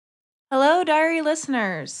Hello, diary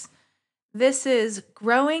listeners. This is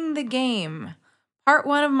Growing the Game, part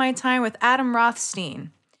one of my time with Adam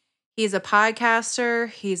Rothstein. He's a podcaster,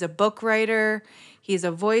 he's a book writer, he's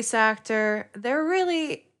a voice actor. There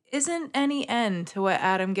really isn't any end to what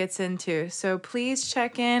Adam gets into, so please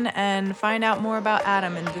check in and find out more about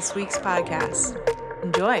Adam in this week's podcast.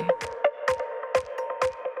 Enjoy.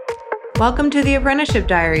 Welcome to the Apprenticeship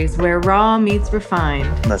Diaries, where raw meets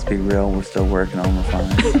refined. Let's be real, we're still working on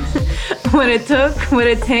refined. What it took, what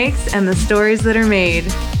it takes, and the stories that are made.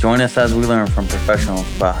 Join us as we learn from professionals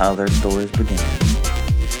about how their stories began.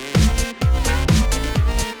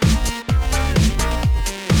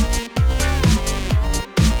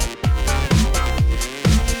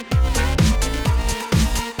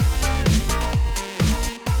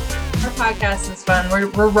 Podcast is fun.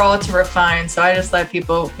 We're raw to refine, so I just let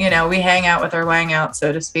people, we hang out with our wang out,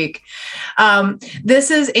 so to speak. This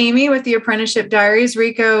is Amy with the Apprenticeship Diaries.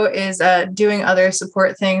 Rico is doing other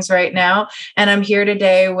support things right now, and I'm here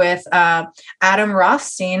today with Adam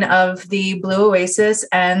Rothstein of the Blue Oasis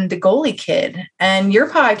and the Goalie Kid. And your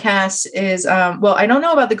podcast is, I don't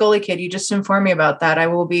know about the Goalie Kid. You just informed me about that. I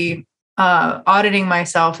will be auditing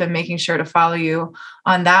myself and making sure to follow you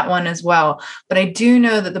on that one as well. But I do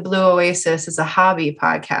know that the Blue Oasis is a hobby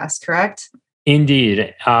podcast, correct?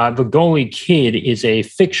 Indeed. The Goalie Kid is a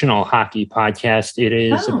fictional hockey podcast. It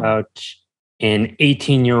is about an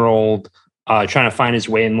 18-year-old trying to find his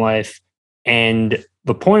way in life. And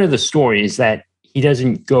the point of the story is that he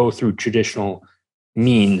doesn't go through traditional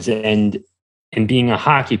means. And being a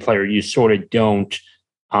hockey player, you sort of don't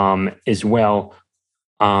as well.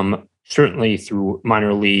 Certainly through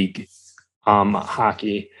minor league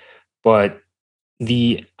hockey. But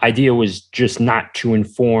the idea was just not to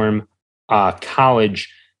inform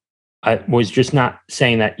college. I was just not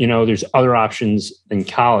saying that, there's other options than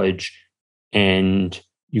college and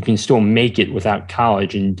you can still make it without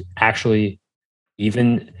college. And actually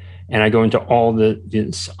and I go into all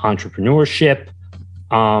this entrepreneurship,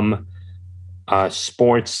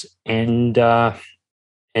 sports, and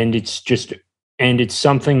it's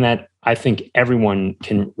something that I think everyone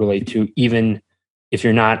can relate to, even if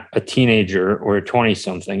you're not a teenager or a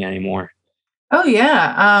 20-something anymore. Oh,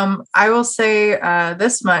 yeah. I will say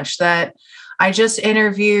this much, that I just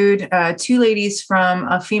interviewed two ladies from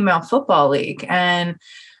a female football league, and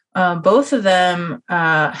both of them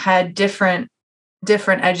had different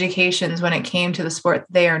educations when it came to the sport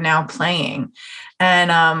they are now playing.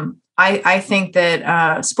 And I think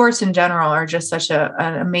that sports in general are just such an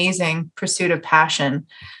amazing pursuit of passion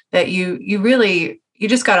that you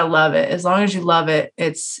just got to love it. As long as you love it,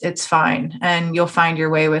 it's fine, and you'll find your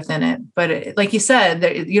way within it. But like you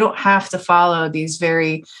said, you don't have to follow these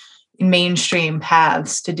very mainstream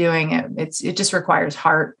paths to doing it. It just requires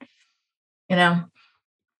heart, So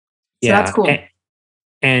that's cool.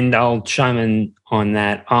 And I'll chime in on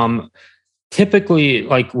that. Typically,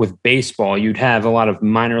 like with baseball, you'd have a lot of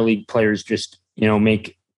minor league players just,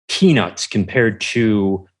 make peanuts compared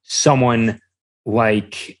to someone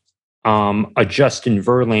like a Justin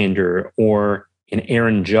Verlander or an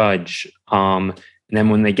Aaron Judge. And then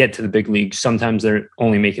when they get to the big leagues, sometimes they're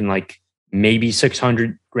only making like maybe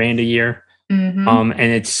 $600,000 a year. Mm-hmm. And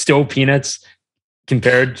it's still peanuts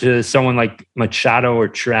compared to someone like Machado or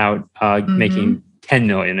Trout making $10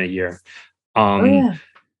 million a year.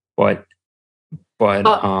 But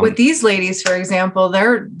with these ladies, for example,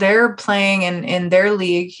 they're playing in their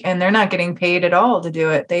league, and they're not getting paid at all to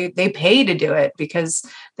do it. They pay to do it because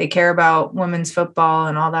they care about women's football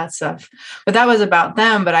and all that stuff. But that was about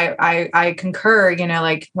them. But I concur,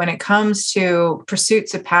 like when it comes to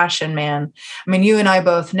pursuits of passion, man, I mean, you and I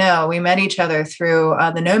both know we met each other through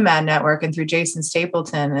the Nomad Network and through Jason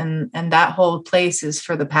Stapleton. And that whole place is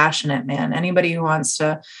for the passionate, man. Anybody who wants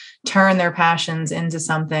to turn their passions into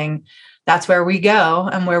something, that's where we go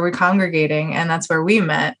and where we're congregating. And that's where we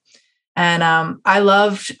met. And I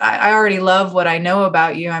already love what I know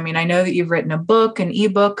about you. I mean, I know that you've written a book, an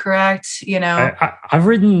ebook, correct? I've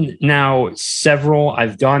written now several.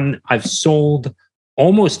 I've sold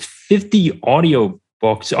almost 50 audio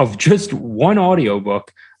books of just one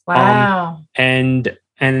audiobook. Wow. And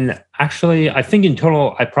actually, I think in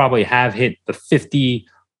total, I probably have hit the 50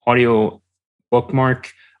 audio book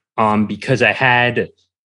mark because I had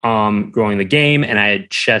Growing the Game, and I had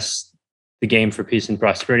Chess, the Game for Peace and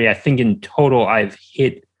Prosperity. I think in total I've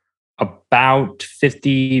hit about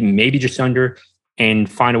 50, maybe just under, and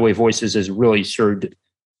Find a Way Voices has really served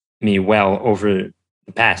me well over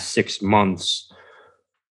the past 6 months.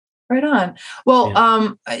 Right on. Well,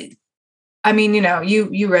 yeah. I mean,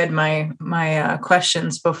 you read my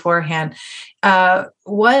questions beforehand.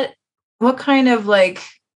 What kind of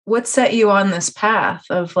what set you on this path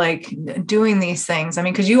of like doing these things? I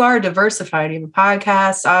mean, because you are diversified. You have a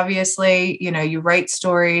podcast, obviously, you know, you write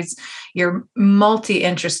stories, you're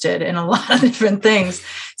multi-interested in a lot of different things.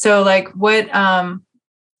 So like what, how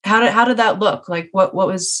did that look? Like what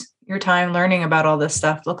was your time learning about all this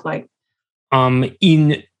stuff look like?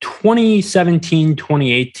 In 2017,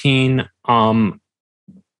 2018, I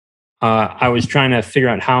was trying to figure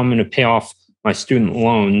out how I'm going to pay off my student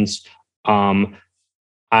loans.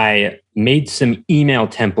 I made some email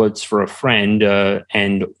templates for a friend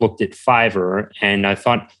and looked at Fiverr, and I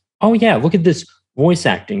thought, oh yeah, look at this voice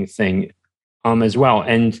acting thing as well.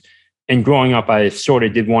 And growing up, I sort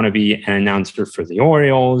of did want to be an announcer for the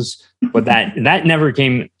Orioles, but that never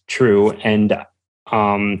came true. And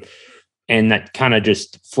that kind of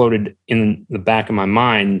just floated in the back of my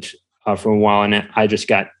mind for a while. And I just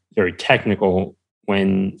got very technical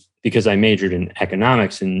because I majored in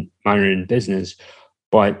economics and minored in business.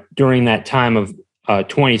 But during that time of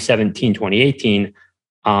 2017, 2018,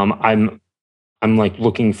 I'm like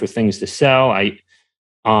looking for things to sell. And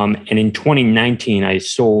in 2019, I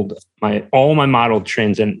sold all my model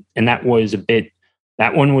trains, and that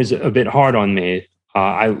one was a bit hard on me.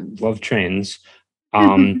 I love trains.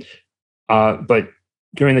 But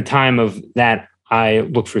during the time of that, I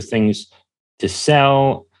looked for things to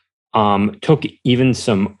sell, took even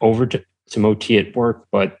some OT at work,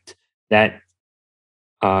 but that,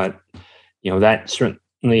 that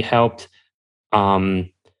certainly helped.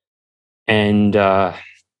 And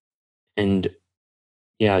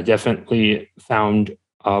yeah, definitely found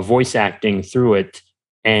voice acting through it.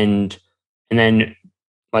 And then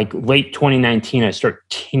like late 2019, I start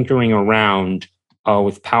tinkering around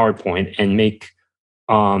with PowerPoint and make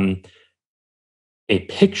a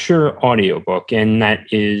picture audiobook. And that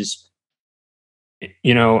is,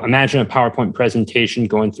 imagine a PowerPoint presentation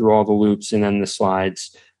going through all the loops and then the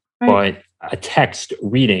slides, right, but a text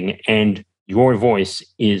reading, and your voice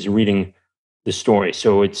is reading the story.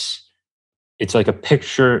 So it's like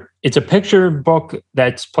it's a picture book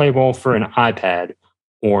that's playable for an iPad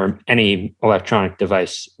or any electronic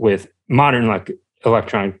device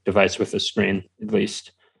electronic device with a screen, at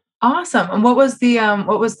least. Awesome. And what was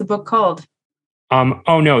the book called?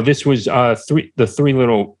 Oh no, this was the Three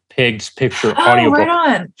Little Pigs picture audiobook. Right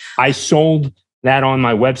on. I sold that on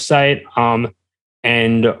my website.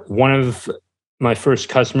 And one of my first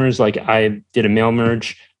customers, like I did a mail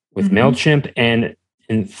merge with MailChimp, and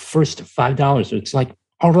first $5, it's like,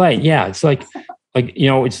 all right, yeah, it's like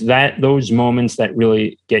it's those moments that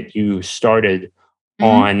really get you started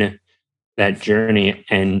on that journey,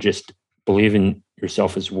 and just believe in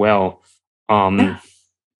yourself as well. Yeah.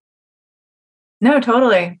 No,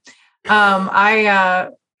 totally. I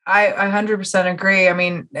 100% agree. I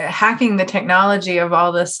mean, hacking the technology of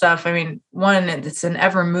all this stuff. I mean, one, it's an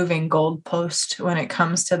ever moving goalpost when it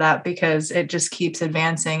comes to that, because it just keeps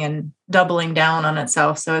advancing and doubling down on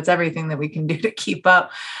itself. So it's everything that we can do to keep up.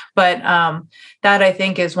 But that, I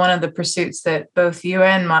think, is one of the pursuits that both you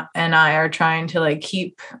and I are trying to like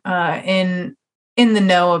keep in the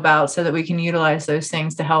know about, so that we can utilize those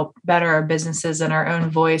things to help better our businesses and our own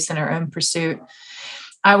voice and our own pursuit.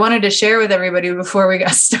 I wanted to share with everybody before we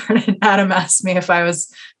got started. Adam asked me if I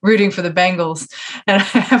was rooting for the Bengals, and I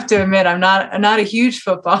have to admit I'm not a huge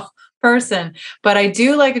football person, but I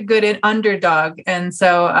do like a good underdog, and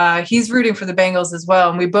so he's rooting for the Bengals as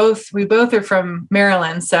well. And we both are from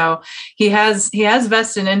Maryland, so he has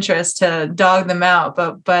vested interest to dog them out.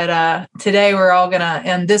 But today we're all gonna,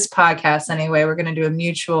 in this podcast anyway, we're gonna do a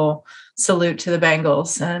mutual salute to the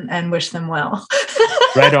Bengals and wish them well.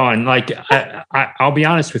 Right on. Like I'll be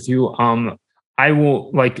honest with you. I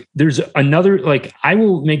will there's another, I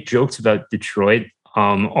will make jokes about Detroit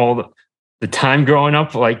all the time growing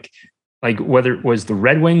up, like whether it was the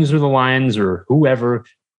Red Wings or the Lions or whoever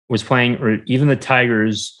was playing, or even the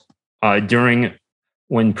Tigers during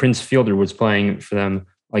when Prince Fielder was playing for them.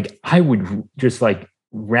 Like I would just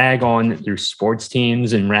rag on their sports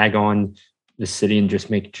teams and rag on the city and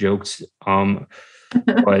just make jokes.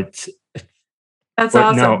 But that's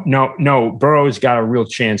awesome. No. Burrow's got a real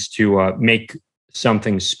chance to make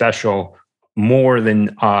something special, more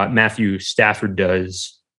than Matthew Stafford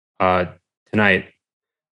does tonight,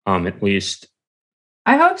 at least.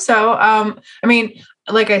 I hope so. I mean,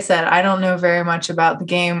 like I said, I don't know very much about the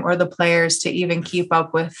game or the players to even keep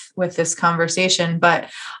up with this conversation.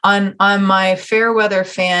 But on my Fairweather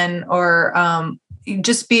fan or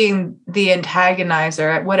just being the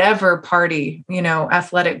antagonizer at whatever party,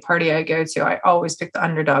 athletic party I go to, I always pick the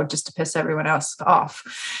underdog just to piss everyone else off.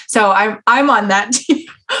 So I'm on that team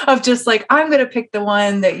of just like, I'm going to pick the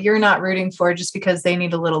one that you're not rooting for just because they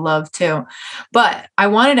need a little love too. But I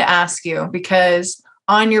wanted to ask you, because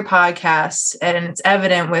on your podcast, and it's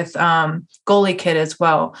evident with Goalie Kid as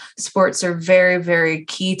well, sports are very, very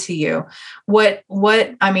key to you.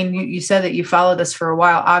 I mean, you said that you followed this for a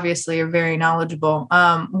while. Obviously, you're very knowledgeable.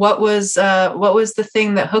 What was the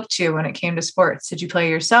thing that hooked you when it came to sports? Did you play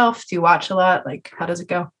yourself? Do you watch a lot? Like, how does it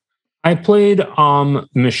go? I played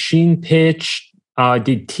machine pitch,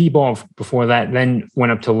 did T-ball before that, then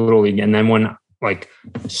went up to Little League. And then when, like,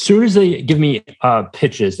 as soon as they give me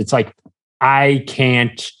pitches, it's like, I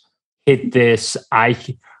can't hit this. I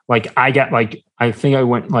think I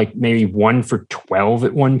went like maybe 1 for 12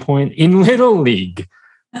 at one point in Little League.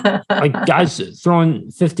 Like guys throwing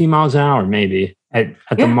 50 miles an hour, maybe at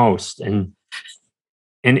the most. And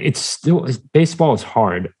it's still, baseball is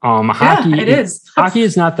hard. Hockey, it is. Hockey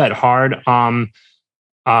is not that hard.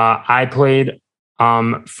 I played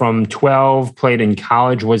from 12, played in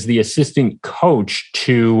college, was the assistant coach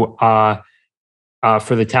to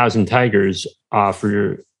for the Towson Tigers for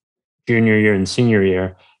your junior year and senior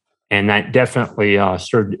year. And that definitely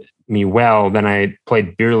served me well. Then I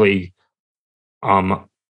played beer league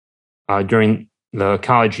during the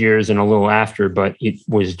college years and a little after, but it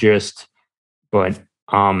was just, I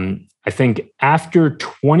think after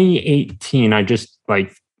 2018, I just I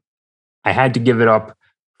had to give it up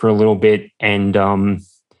for a little bit and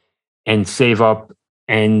save up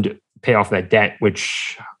and pay off that debt,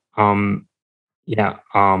 which,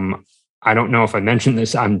 I don't know if I mentioned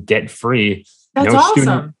this. I'm debt free. That's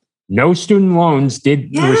awesome. No student loans.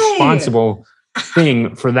 Did Yay. the responsible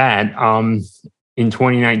thing for that in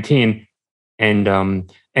 2019 and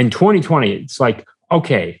 2020. It's like,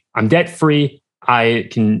 okay, I'm debt free. I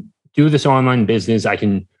can do this online business. I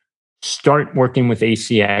can start working with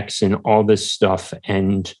ACX and all this stuff,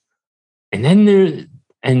 and then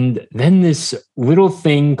this little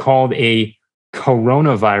thing called a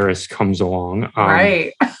coronavirus comes along.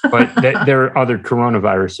 Right. But there are other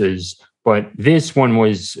coronaviruses, but this one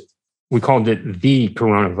we called it the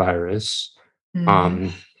coronavirus. Mm-hmm.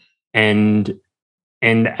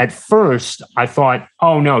 And at first I thought,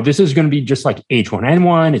 oh no, this is going to be just like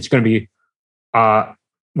H1N1. It's going to be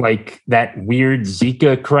like that weird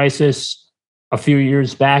Zika crisis a few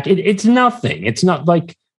years back. It's nothing. It's not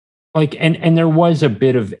and there was a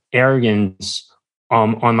bit of arrogance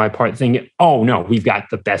on my part, thinking, oh no, we've got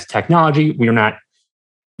the best technology.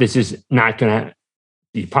 This is not going to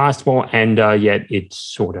be possible. And yet it's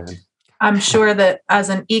sort of. I'm sure that as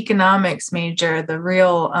an economics major, the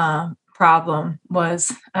real problem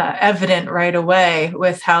was evident right away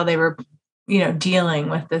with how they were, dealing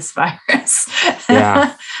with this virus.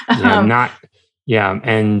 And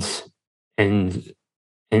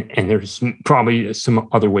there's probably some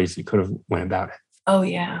other ways they could have went about it. Oh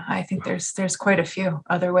yeah, I think there's quite a few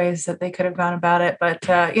other ways that they could have gone about it, but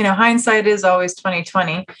hindsight is always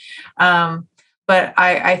 2020. But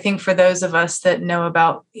I think for those of us that know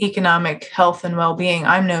about economic health and well-being,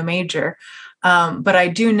 I'm no major, but I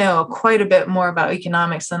do know quite a bit more about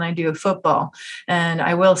economics than I do of football. And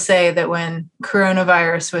I will say that when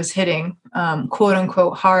coronavirus was hitting, quote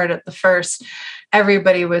unquote, hard at the first,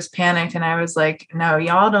 everybody was panicked. And I was like, no,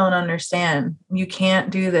 y'all don't understand. You can't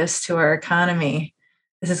do this to our economy.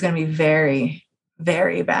 This is going to be very,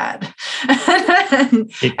 very bad.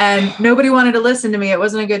 and nobody wanted to listen to me. It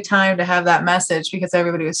wasn't a good time to have that message because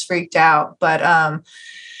everybody was freaked out. But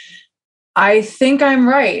I think I'm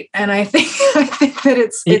right. And I think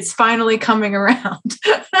that it's finally coming around.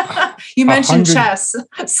 You mentioned chess.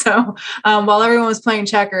 So while everyone was playing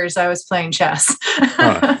checkers, I was playing chess.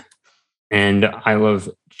 And I love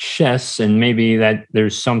chess, and maybe that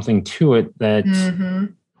there's something to it that,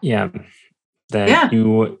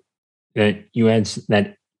 you had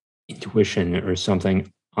that intuition or something.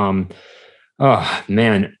 Oh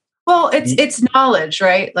man. Well, it's knowledge,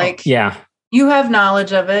 right? Like, you have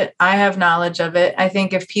knowledge of it. I have knowledge of it. I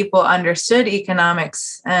think if people understood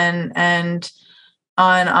economics and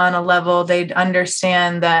on a level, they'd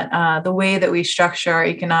understand that the way that we structure our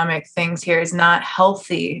economic things here is not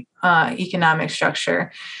healthy economic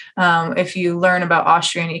structure. If you learn about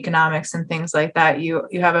Austrian economics and things like that, you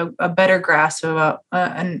have a better grasp of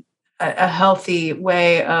a healthy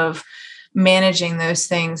way of managing those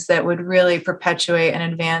things that would really perpetuate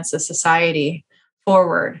and advance a society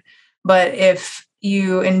forward. But if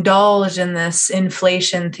you indulge in this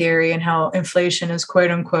inflation theory and how inflation is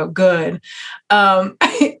quote unquote good,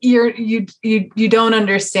 you don't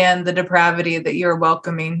understand the depravity that you're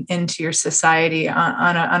welcoming into your society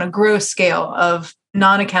on a gross scale of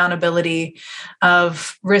non-accountability,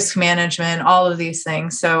 of risk management, all of these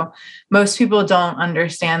things. So most people don't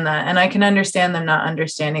understand that, and I can understand them not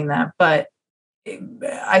understanding that, but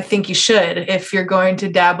I think you should. If you're going to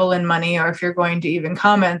dabble in money, or if you're going to even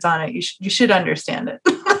comment on it, you should understand it.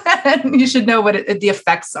 And you should know what the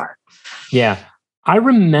effects are. Yeah. I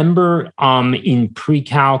remember in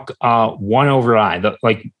pre-calc 1 over I,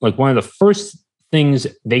 like one of the first things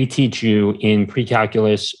they teach you in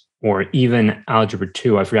pre-calculus or even algebra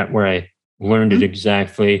 2, I forgot where I learned it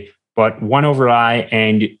exactly, but 1 over I,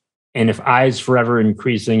 and if I is forever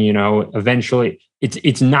increasing, eventually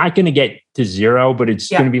it's not going to get to 0, but it's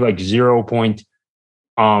going to be like 0 point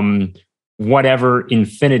whatever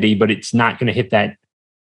infinity, but it's not going to hit that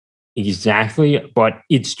exactly, but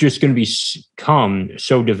it's just going to become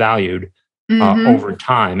so devalued over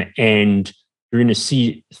time. And you're going to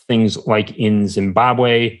see things like in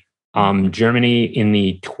Zimbabwe, Germany in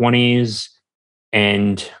the 20s,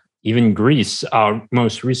 and even Greece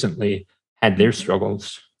most recently had their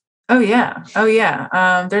struggles. Oh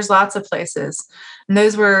yeah. There's lots of places, and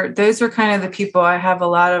those were kind of the people. I have a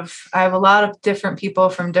lot of different people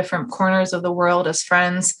from different corners of the world as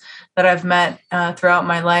friends that I've met throughout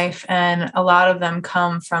my life, and a lot of them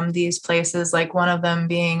come from these places. Like one of them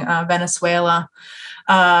being Venezuela,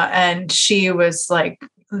 and she was like,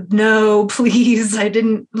 "No, please! I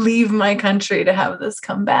didn't leave my country to have this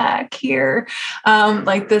come back here.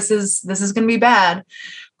 Like this is going to be bad."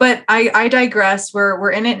 But I digress. We're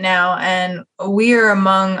in it now, and we are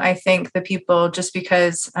among, I think, the people, just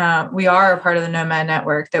because we are a part of the Nomad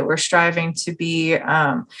Network, that we're striving to be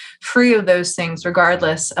free of those things,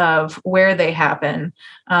 regardless of where they happen,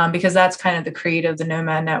 because that's kind of the creed of the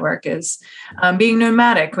Nomad Network, is being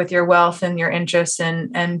nomadic with your wealth and your interests,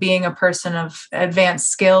 and being a person of advanced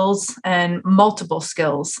skills and multiple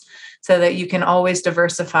skills, so that you can always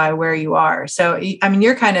diversify where you are. So, I mean,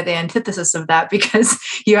 you're kind of the antithesis of that, because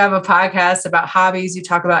you have a podcast about hobbies. You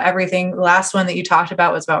talk about everything. The last one that you talked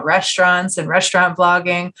about was about restaurants and restaurant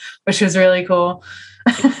vlogging, which was really cool.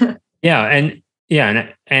 And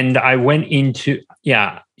I went into,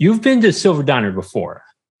 you've been to Silver Diner before.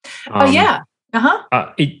 Yeah.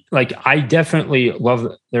 I definitely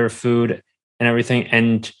love their food and everything.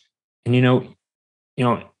 And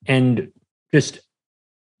just,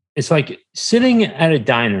 it's like sitting at a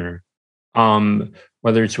diner,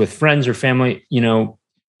 whether it's with friends or family,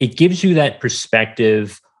 it gives you that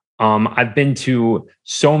perspective. I've been to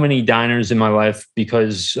so many diners in my life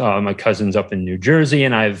because my cousin's up in New Jersey,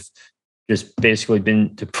 and I've just basically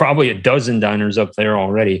been to probably a dozen diners up there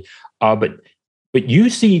already. But you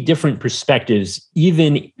see different perspectives,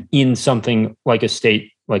 even in something like a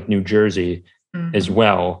state like New Jersey as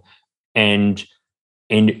well. And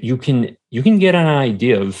you can get an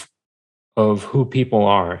idea of who people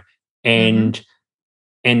are. And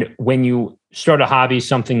when you start a hobby,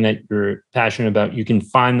 something that you're passionate about, you can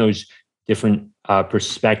find those different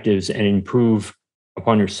perspectives and improve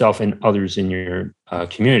upon yourself and others in your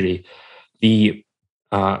community. The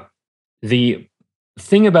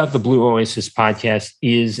thing about the Blue Oasis podcast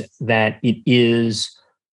is that it is,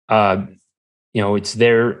 it's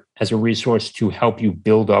there as a resource to help you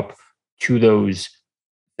build up to those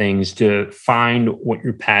things, to find what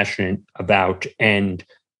you're passionate about and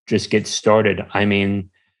just get started. I mean,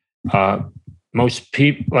 most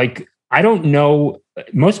people, I don't know,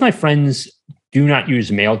 most of my friends do not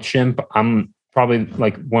use MailChimp. I'm probably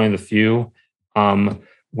like one of the few,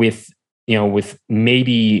 with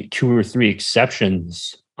maybe 2 or 3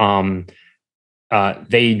 exceptions. They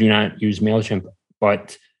do not use MailChimp,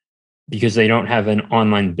 but because they don't have an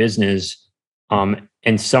online business, and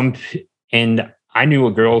I knew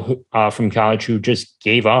a girl from college who just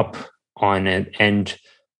gave up on it and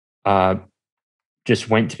just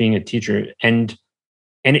went to being a teacher. And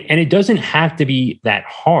it doesn't have to be that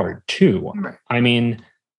hard too. Right. I mean,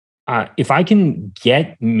 if I can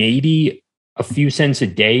get maybe a few cents a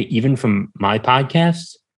day, even from my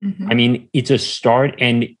podcast, I mean, it's a start,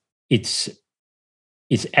 and it's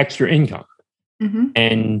extra income.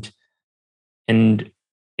 And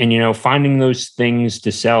finding those things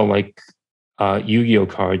to sell, like Yu-Gi-Oh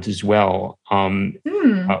cards as well.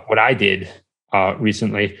 What I did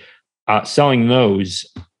recently, selling those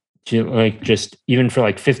to just even for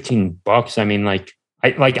 $15. I mean,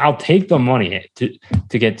 I'll take the money to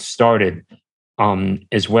get started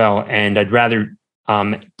as well. And I'd rather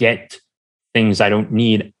get things I don't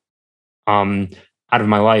need. out of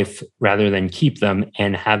my life rather than keep them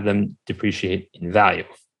and have them depreciate in value.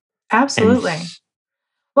 Absolutely.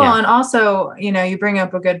 Well, and also, you bring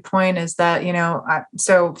up a good point is that,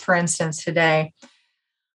 so for instance, today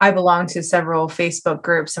I belong to several Facebook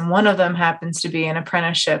groups, and one of them happens to be an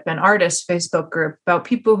apprenticeship and artist Facebook group about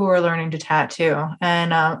people who are learning to tattoo.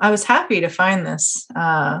 And I was happy to find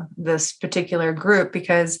this particular group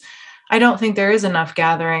because I don't think there is enough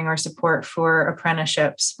gathering or support for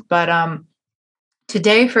apprenticeships. But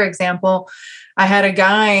today, for example, I had a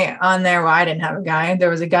guy on there. Well, I didn't have a guy. There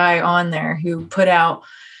was a guy on there who put out,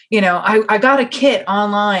 I got a kit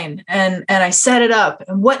online and I set it up.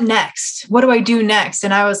 And what next? What do I do next?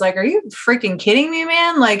 And I was like, are you freaking kidding me,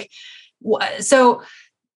 man? Like, so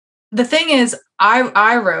the thing is,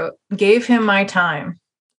 I gave him my time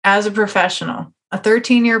as a professional, a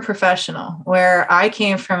 13-year professional, where I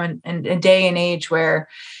came from a day and age where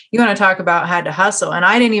you want to talk about had to hustle. And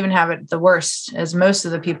I didn't even have it the worst as most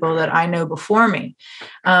of the people that I know before me.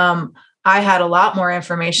 I had a lot more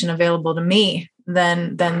information available to me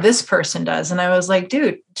than this person does. And I was like,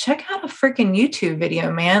 dude, check out a freaking YouTube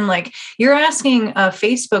video, man. Like, you're asking a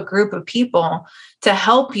Facebook group of people to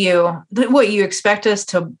help you. What, you expect us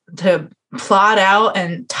to plot out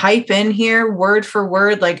and type in here word for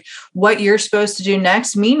word, like what you're supposed to do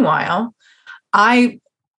next? Meanwhile, I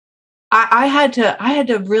had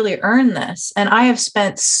to really earn this. And I have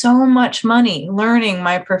spent so much money learning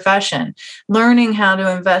my profession, learning how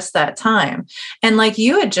to invest that time. And like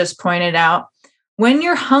you had just pointed out, when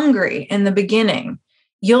you're hungry in the beginning,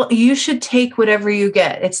 you should take whatever you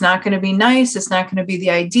get. It's not going to be nice. It's not going to be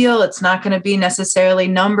the ideal. It's not going to be necessarily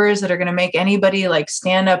numbers that are going to make anybody like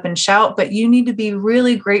stand up and shout, but you need to be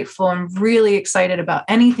really grateful and really excited about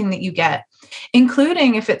anything that you get,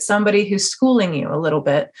 including if it's somebody who's schooling you a little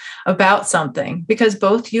bit about something, because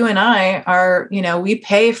both you and I are, we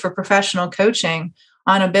pay for professional coaching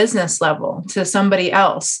on a business level to somebody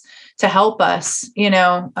else to help us,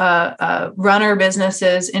 run our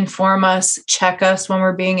businesses, inform us, check us when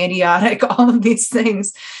we're being idiotic, all of these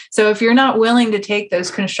things. So if you're not willing to take those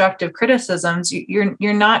constructive criticisms,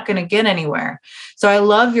 you're not going to get anywhere. So I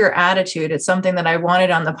love your attitude. It's something that I wanted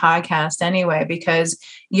on the podcast anyway, because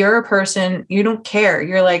you're a person, you don't care.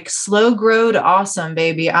 You're like, slow grow to awesome,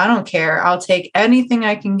 baby. I don't care. I'll take anything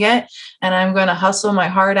I can get and I'm going to hustle my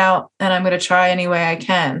heart out and I'm going to try any way I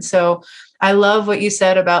can. So I love what you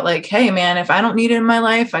said about like, hey man, if I don't need it in my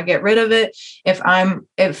life, I get rid of it. If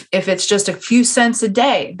it's just a few cents a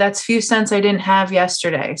day, that's few cents I didn't have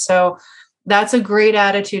yesterday. So that's a great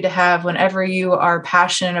attitude to have whenever you are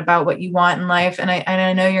passionate about what you want in life. And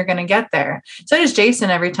I know you're going to get there. So does Jason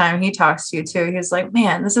every time he talks to you too. He's like,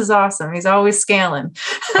 man, this is awesome. He's always scaling.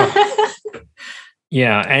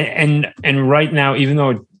 Yeah. And right now, even though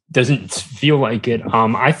it doesn't feel like it,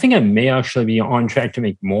 I think I may actually be on track to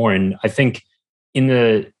make more. And I think in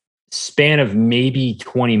the span of maybe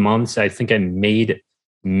 20 months, I think I made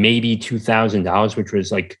maybe $2,000, which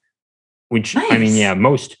was like, nice. I mean, yeah,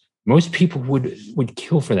 most people would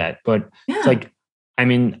kill for that, but yeah. It's like, I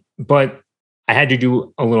mean, but I had to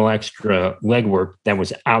do a little extra legwork that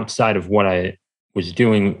was outside of what I was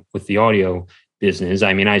doing with the audio business.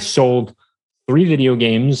 I mean, I sold 3 video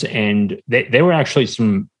games and they were actually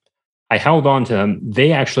I held on to them.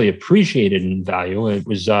 They actually appreciated in value. It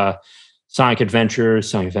was Sonic Adventure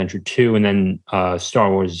 2, and then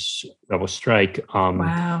Star Wars Rebel Strike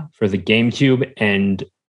wow. for the GameCube. And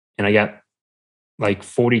I got like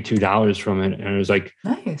 $42 from it. And it was like,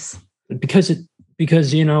 nice. Because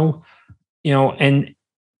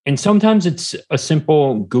and sometimes it's a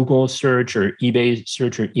simple Google search or eBay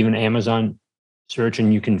search or even Amazon search,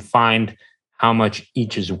 and you can find how much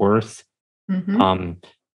each is worth. Mm-hmm.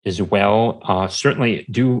 As well. I certainly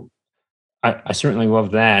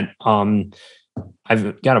love that.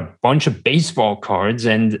 I've got a bunch of baseball cards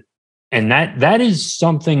and that is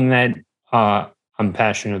something that I'm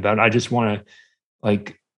passionate about. I just want to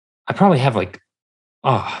I probably have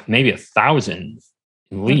maybe 1,000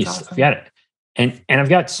 at least. Awesome. I've got it. And I've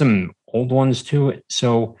got some old ones too.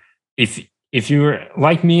 So if you're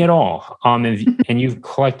like me at all, and you've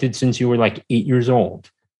collected since you were like 8 years old,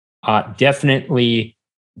 definitely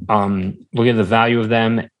look at the value of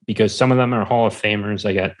them, because some of them are Hall of Famers.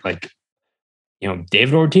 I got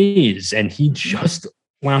David Ortiz, and he just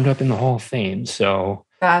wound up in the Hall of Fame. So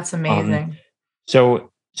that's amazing. So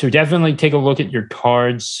definitely take a look at your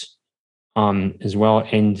cards as well,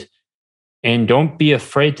 and don't be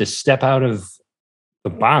afraid to step out of the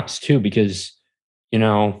box too, because you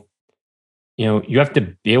have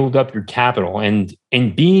to build up your capital, and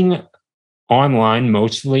being online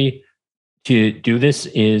mostly to do this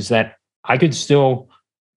is that I could still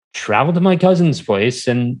travel to my cousin's place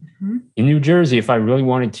and in New Jersey, if I really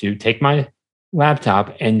wanted to, take my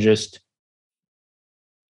laptop and just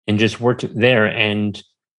work there and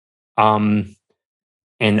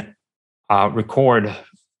record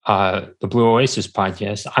the Blue Oasis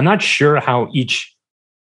podcast. I'm not sure how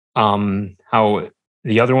how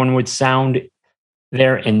the other one would sound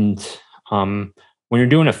there. And when you're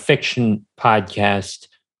doing a fiction podcast,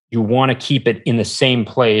 you want to keep it in the same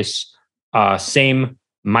place, same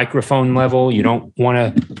microphone level. You don't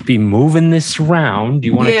want to be moving this around.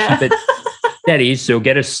 You want to keep it steady. So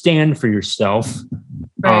get a stand for yourself.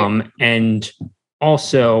 Right. And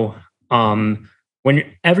also,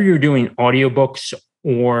 whenever you're doing audiobooks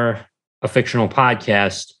or a fictional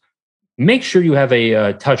podcast, make sure you have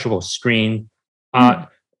a touchable screen.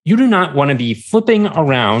 You do not want to be flipping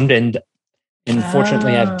around and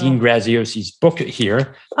fortunately I have Dean Graziosi's book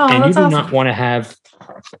here. And you do not want to have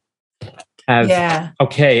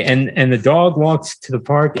okay. And the dog walks to the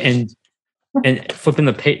park and flipping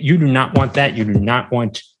the page. You do not want that. You do not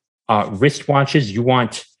want wristwatches. You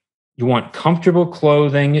want comfortable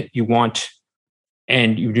clothing.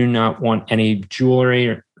 And you do not want any jewelry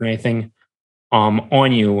or anything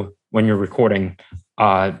on you when you're recording.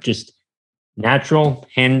 Just natural,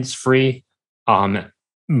 hands-free.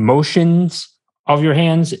 Motions of your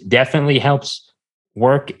hands definitely helps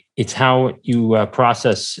work. It's how you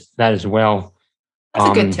process that as well. That's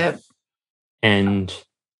a good tip. And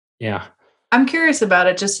yeah. I'm curious about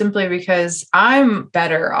it just simply because I'm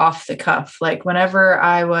better off the cuff. Like whenever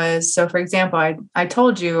so for example, I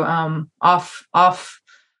told you off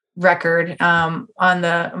record now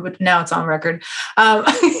it's on record on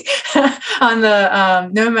the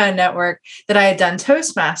Nomad Network that I had done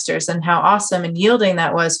Toastmasters and how awesome and yielding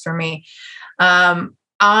that was for me.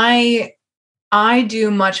 I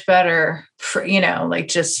do much better for, like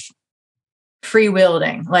just free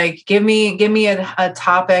wielding, like give me a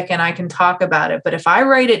topic and I can talk about it. But if I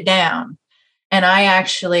write it down and I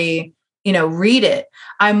actually, read it,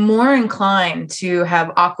 I'm more inclined to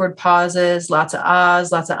have awkward pauses, lots of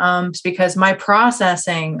ahs, lots of ums, because my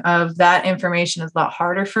processing of that information is a lot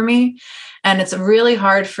harder for me. And it's really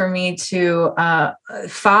hard for me to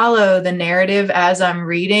follow the narrative as I'm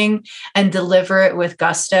reading and deliver it with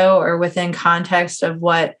gusto or within context of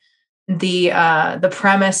what the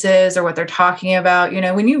premise is or what they're talking about.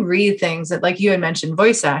 When you read things that, like you had mentioned,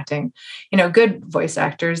 voice acting, good voice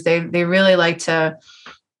actors, they really like to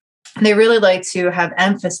have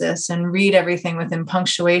emphasis and read everything within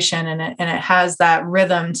punctuation, and it has that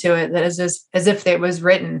rhythm to it that is as if it was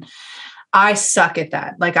written. I suck at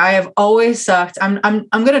that. Like I have always sucked. I'm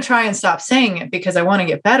going to try and stop saying it because I want to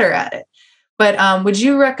get better at it. But would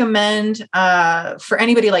you recommend for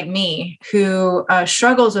anybody like me who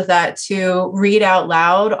struggles with that to read out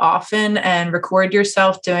loud often and record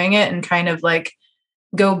yourself doing it and kind of like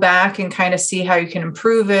go back and kind of see how you can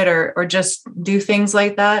improve it or just do things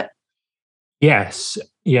like that? Yes,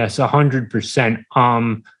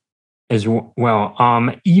 100%. As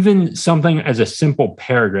well. Even something as a simple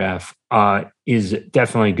paragraph is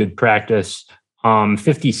definitely good practice.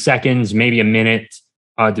 50 seconds, maybe a minute,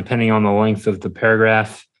 depending on the length of the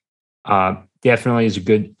paragraph, definitely is a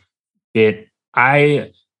good bit.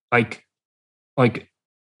 I like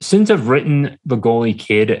since I've written The Goalie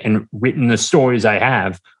Kid and written the stories I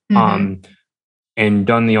have, and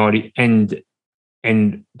done the audio and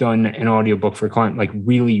done an audiobook for a client, like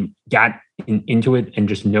really got into it and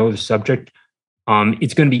just know the subject,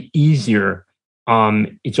 it's going to be easier.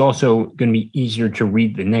 It's also going to be easier to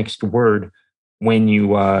read the next word when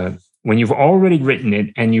you've already written it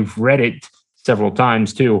and you've read it several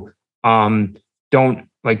times too. Don't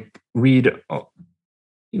read,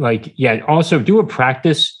 also do a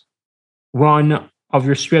practice run of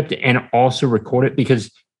your script and also record it,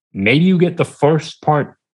 because maybe you get the first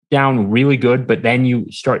part down really good, but then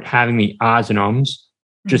you start having the ahs and ums.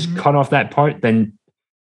 Just cut off that part, then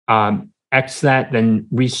X that, then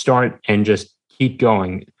restart and just keep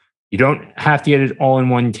going. You don't have to get it all in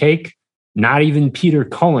one take. Not even Peter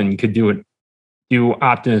Cullen could do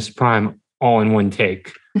Optimus Prime all in one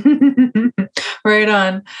take. Right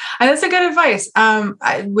on. That's a good advice.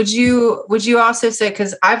 Would you also say,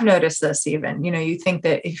 because I've noticed this even, you think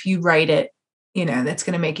that if you write it, that's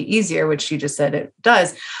going to make it easier, which you just said it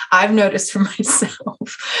does. I've noticed for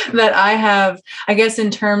myself that I guess in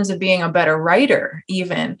terms of being a better writer,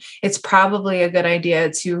 even, it's probably a good idea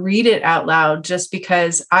to read it out loud, just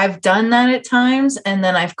because I've done that at times. And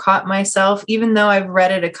then I've caught myself, even though I've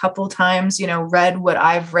read it a couple times, read what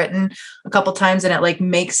I've written a couple times and it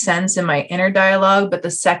makes sense in my inner dialogue. But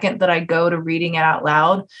the second that I go to reading it out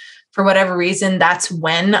loud, for whatever reason, that's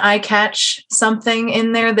when I catch something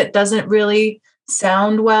in there that doesn't really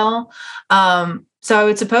sound well. So I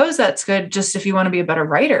would suppose that's good just if you want to be a better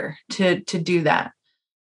writer to do that.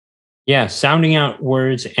 Yeah, sounding out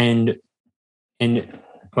words and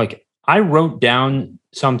like I wrote down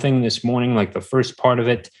something this morning, like the first part of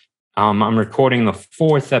it. I'm recording the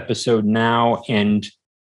 4th episode now, and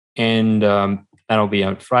that'll be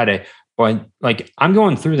out Friday. But like I'm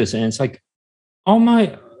going through this, and it's like, oh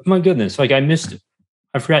my goodness, like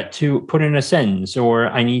I forgot to put in a sentence, or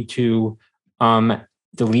I need to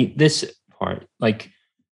delete this part. Like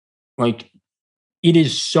it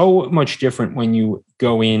is so much different when you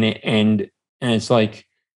go in and it's like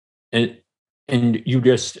and you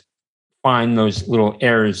just find those little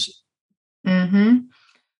errors. Mm-hmm.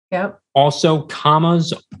 Yep. Also,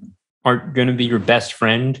 commas are going to be your best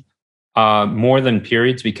friend more than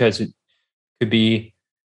periods, because it could be,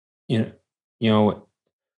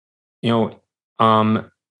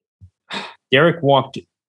 Derek walked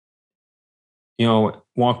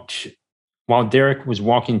while Derek was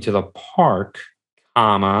walking to the park,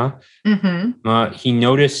 comma, he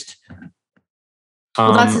noticed.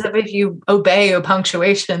 Well, that's if you obey a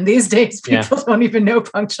punctuation. These days, people don't even know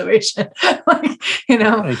punctuation. It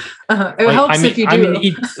helps if you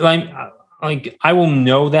do. I will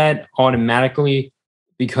know that automatically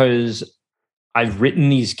because I've written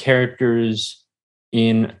these characters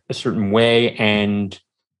in a certain way, and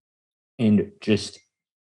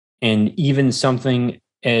even something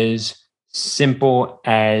as simple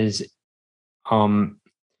as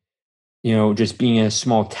just being in a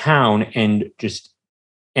small town and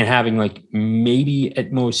having like maybe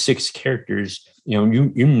at most 6 characters,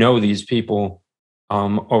 these people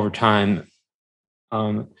over time.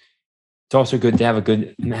 It's also good to have a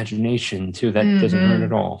good imagination too. That doesn't hurt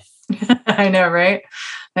at all. I know, right?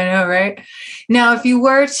 Now, if you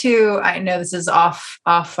were to, I know this is off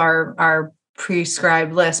our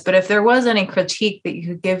prescribed list, but if there was any critique that you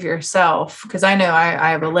could give yourself, because I know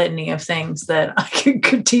I have a litany of things that I could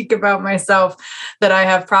critique about myself that I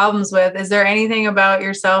have problems with. Is there anything about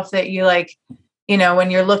yourself that you like,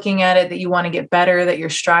 when you're looking at it, that you want to get better, that you're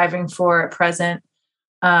striving for at present,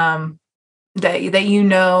 that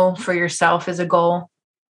for yourself is a goal?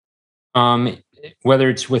 Whether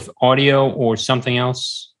it's with audio or something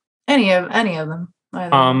else? Any of them.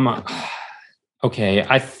 Either. Okay.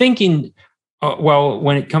 I think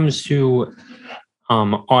when it comes to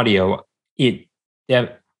audio,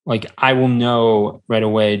 I will know right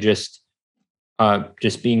away, just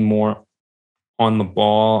being more on the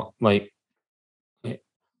ball.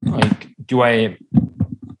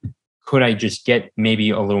 Could I just get maybe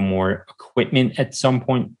a little more equipment at some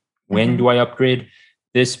point? When do I upgrade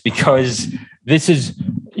this? Because this is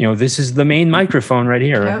the main microphone right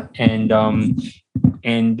here. Yep. And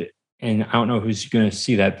I don't know who's going to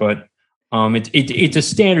see that, but it's a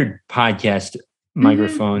standard podcast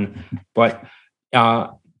microphone. But when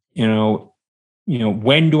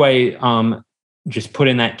do I just put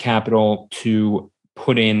in that capital to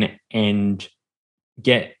put in and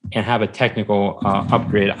get and have a technical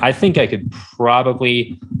upgrade? I think I could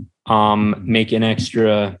probably make an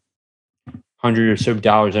extra $100 or so,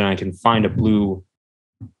 and I can find a blue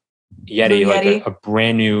Yeti, a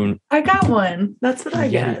brand new. I got one. That's what I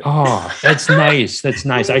got. Oh, that's nice. That's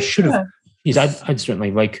nice. I should have. I'd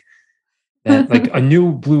certainly like that, like a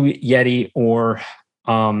new blue Yeti, or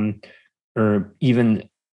even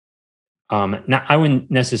not. I wouldn't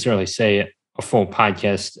necessarily say a full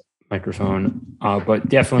podcast microphone, but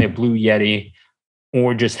definitely a blue Yeti,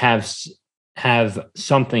 or just have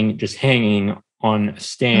something just hanging on a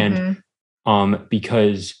stand,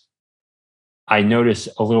 because I notice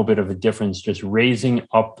a little bit of a difference just raising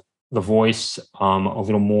up the voice a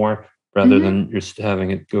little more rather than just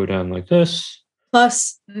having it go down like this.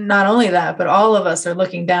 Plus, not only that, but all of us are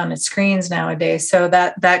looking down at screens nowadays. So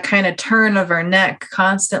that kind of turn of our neck,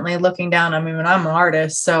 constantly looking down. I mean, I'm an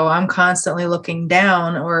artist, so I'm constantly looking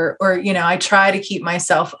down, or I try to keep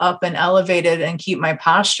myself up and elevated and keep my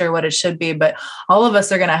posture what it should be. But all of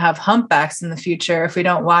us are going to have humpbacks in the future if we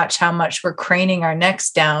don't watch how much we're craning our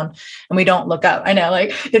necks down and we don't look up. I know,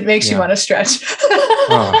 like it makes you want to stretch.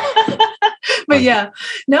 But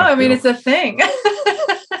I mean, it's a thing.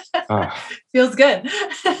 Feels good.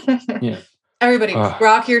 Yeah. Everybody,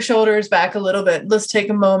 rock your shoulders back a little bit. Let's take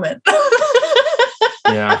a moment.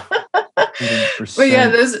 Yeah. 100%. But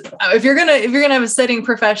if you're gonna have a sitting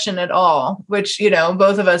profession at all, which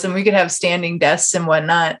both of us, and we could have standing desks and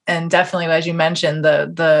whatnot, and definitely, as you mentioned,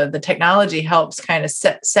 the technology helps kind of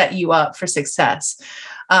set you up for success.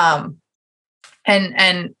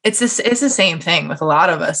 And it's the same thing with a lot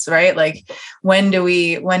of us, right? Like when do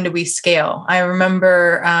we scale? I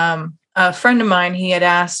remember a friend of mine, he had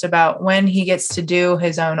asked about when he gets to do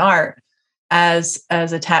his own art as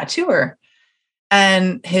a tattooer.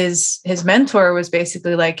 And his mentor was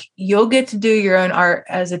basically like, you'll get to do your own art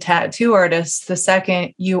as a tattoo artist the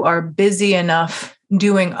second you are busy enough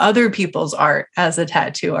doing other people's art as a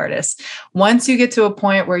tattoo artist. Once you get to a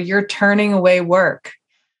point where you're turning away work,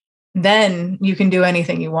 then you can do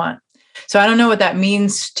anything you want. So I don't know what that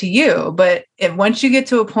means to you, but once you get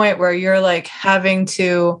to a point where you're like having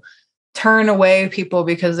to turn away people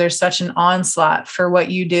because there's such an onslaught for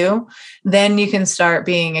what you do, then you can start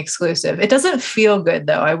being exclusive. It doesn't feel good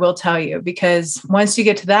though, I will tell you, because once you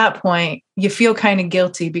get to that point, you feel kind of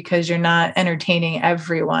guilty because you're not entertaining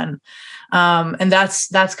everyone. And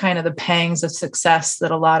that's kind of the pangs of success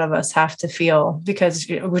that a lot of us have to feel, because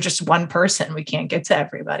we're just one person. We can't get to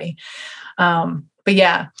everybody. But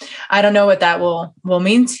yeah, I don't know what that will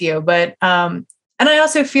mean to you, but, and I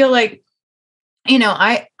also feel like,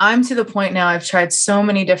 I'm to the point now, I've tried so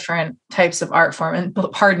many different types of art form, and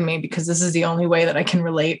pardon me, because this is the only way that I can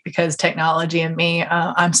relate, because technology and me,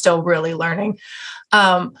 I'm still really learning.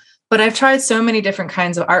 But I've tried so many different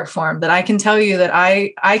kinds of art form that I can tell you that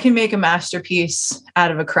I can make a masterpiece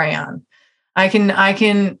out of a crayon. I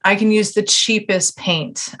can use the cheapest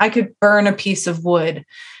paint. I could burn a piece of wood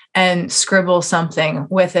and scribble something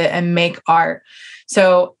with it and make art.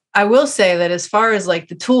 So I will say that as far as like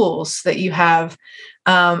the tools that you have,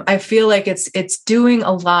 I feel like it's doing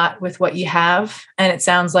a lot with what you have. And it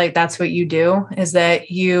sounds like that's what you do, is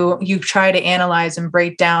that you try to analyze and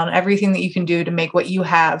break down everything that you can do to make what you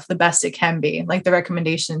have the best it can be, like the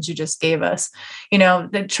recommendations you just gave us.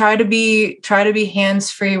 That try to be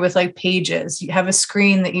hands-free with like pages. You have a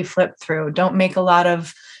screen that you flip through. Don't make a lot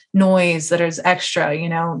of noise that is extra,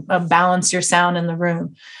 balance your sound in the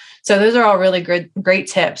room. So those are all really great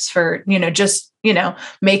tips for,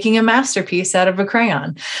 making a masterpiece out of a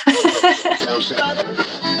crayon.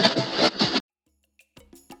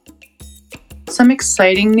 Some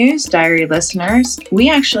exciting news, Diary listeners. We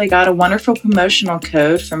actually got a wonderful promotional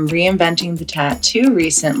code from Reinventing the Tattoo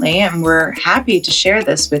recently, and we're happy to share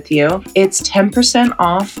this with you. It's 10%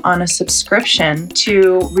 off on a subscription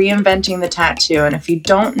to Reinventing the Tattoo. And if you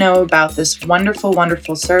don't know about this wonderful,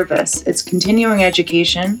 wonderful service, it's continuing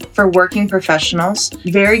education for working professionals,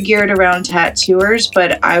 very geared around tattooers.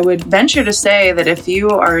 But I would venture to say that if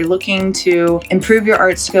you are looking to improve your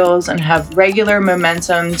art skills and have regular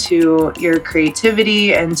momentum to your creativity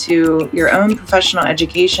and to your own professional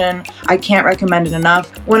education, I can't recommend it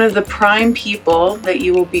enough. One of the prime people that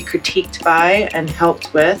you will be critiqued by and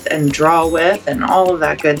helped with and draw with and all of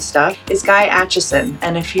that good stuff is Guy Aitchison.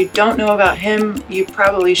 And if you don't know about him, you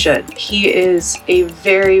probably should. He is a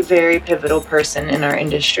very, very pivotal person in our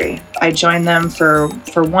industry. I joined them for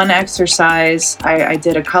one exercise. I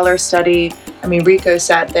did a color study. Rico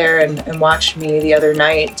sat there and watched me the other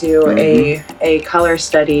night do a color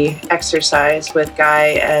study exercise with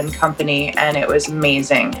Guy and company, and it was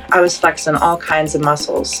amazing. I was flexing all kinds of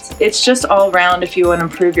muscles. It's just all around, if you want to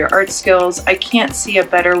improve your art skills, I can't see a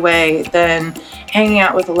better way than hanging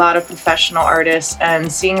out with a lot of professional artists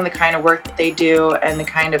and seeing the kind of work that they do and the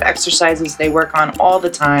kind of exercises they work on all the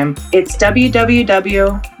time. It's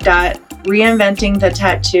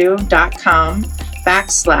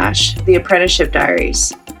www.reinventingthetattoo.com/The Apprenticeship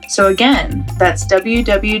Diaries. So again, that's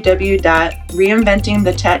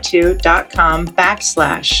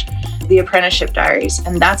www.reinventingthetattoo.com/The Apprenticeship Diaries.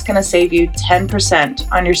 And that's going to save you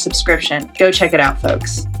 10% on your subscription. Go check it out,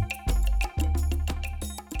 folks.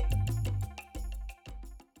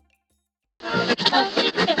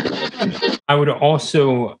 I would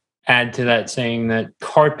also add to that, saying that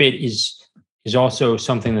carpet is also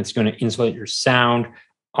something that's going to insulate your sound.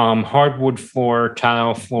 Hardwood floor,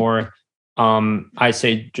 tile floor, I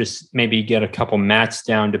say just maybe get a couple mats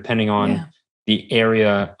down, depending on the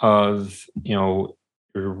area of your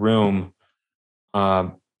room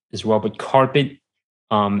as well. But carpet,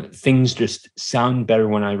 things just sound better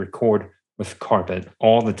when I record with carpet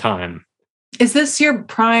all the time. Is this your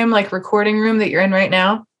prime recording room that you're in right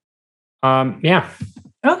now? Yeah.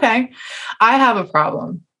 Okay. I have a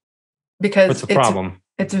problem because what's the problem?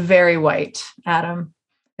 It's very white, Adam.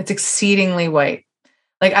 It's exceedingly white.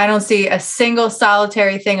 I don't see a single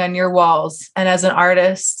solitary thing on your walls. And as an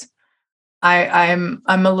artist, I'm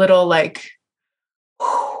a little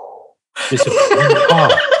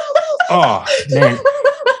oh man.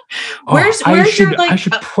 I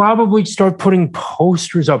should probably start putting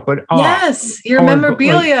posters up, but yes, your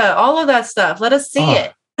memorabilia, all of that stuff. Let us see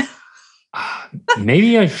it.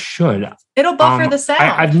 Maybe I should. It'll buffer the sound.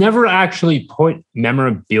 I've never actually put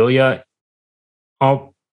memorabilia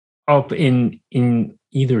up in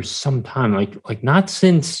either some time, like not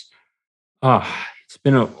since it's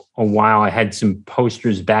been a while. I had some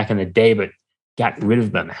posters back in the day, but got rid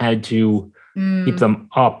of them. Had to keep them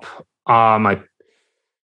up. My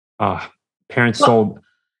parents sold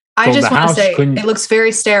I just want to say couldn't... it looks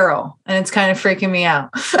very sterile, and it's kind of freaking me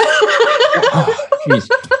out. Jeez,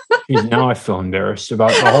 now I feel embarrassed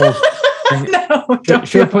about the whole thing. No,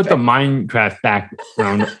 should have put the Minecraft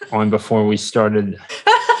background on before we started.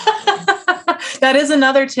 That is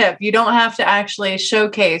another tip. You don't have to actually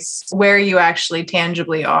showcase where you actually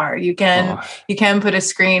tangibly are. You can put a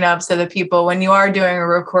screen up so that people, when you are doing a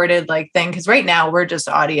recorded thing, because right now we're just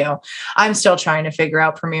audio. I'm still trying to figure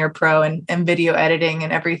out Premiere Pro and video editing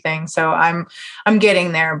and everything. So I'm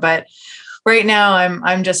getting there, but right now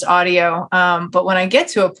I'm just audio. But when I get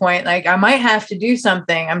to a point, I might have to do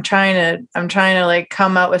something. I'm trying to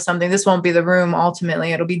come up with something. This won't be the room.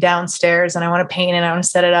 Ultimately, it'll be downstairs, and I want to paint it. I want to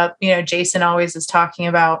set it up. Jason always is talking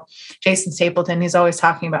about Jason Stapleton. He's always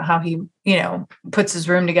talking about how he, puts his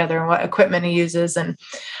room together and what equipment he uses. And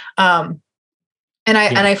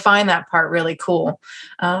I find that part really cool.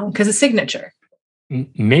 Cause it's signature.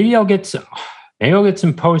 Maybe I'll get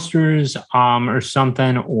some posters, or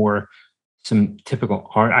something, or some typical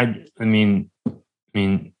art. I mean,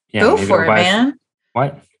 yeah. Go for it, man.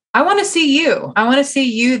 What? I want to see you. I want to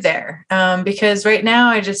see you there. Because right now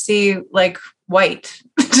I just see white,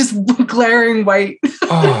 just glaring white.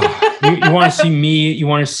 You want to see me? You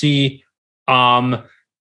want to see, I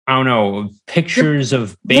don't know, pictures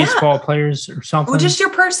of baseball players or something? Well, just your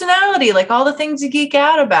personality, all the things you geek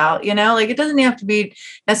out about, it doesn't have to be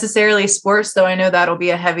necessarily sports, though I know that'll be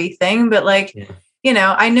a heavy thing, but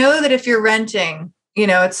I know that if you're renting,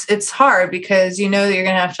 it's hard because that you're going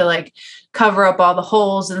to have to cover up all the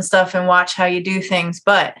holes and stuff and watch how you do things.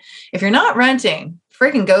 But if you're not renting,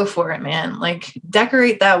 freaking go for it, man.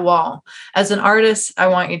 Decorate that wall. As an artist, I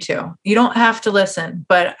want you to. You don't have to listen,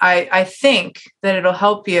 but I think that it'll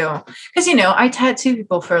help you because, I tattoo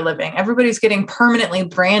people for a living. Everybody's getting permanently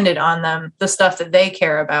branded on them, the stuff that they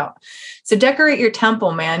care about. So decorate your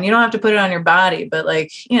temple, man. You don't have to put it on your body, but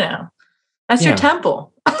that's your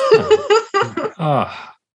temple.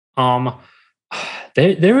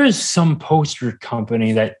 There is some poster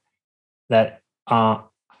company that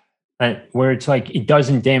where it's it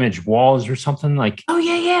doesn't damage walls or something Oh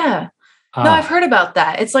yeah. No, I've heard about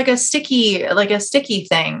that. It's a sticky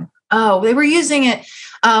thing. Oh, they were using it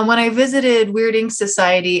when I visited Weird Ink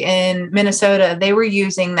Society in Minnesota. They were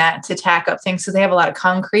using that to tack up things because they have a lot of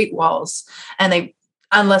concrete walls, and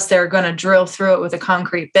unless they're going to drill through it with a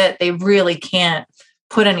concrete bit, they really can't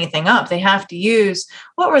put anything up. They have to use,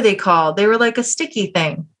 what were they called? They were a sticky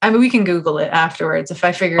thing. I mean, we can Google it afterwards if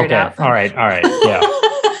I figure it out. All right.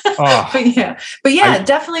 Yeah. But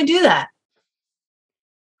definitely do that.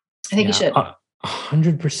 I think you should.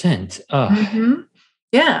 100%. Mm-hmm.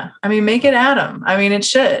 Yeah. I mean, make it Adam. I mean, it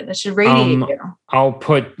should radiate you. I'll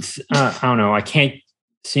put, I don't know. I can't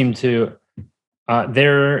seem to,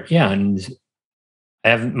 and I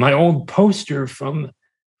have my old poster from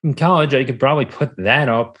college. I could probably put that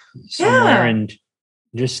up somewhere and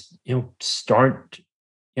just, start,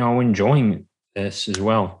 enjoying this as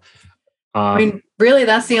well. I mean, really,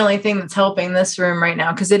 that's the only thing that's helping this room right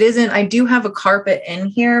now. Cause I do have a carpet in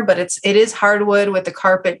here, but it is hardwood with the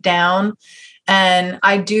carpet down. And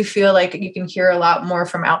I do feel like you can hear a lot more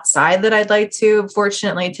from outside that I'd like to.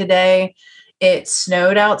 Fortunately, today it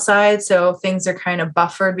snowed outside. So things are kind of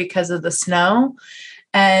buffered because of the snow.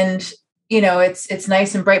 And it's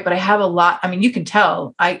nice and bright, but I have a lot. I mean, you can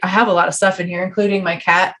tell I have a lot of stuff in here, including my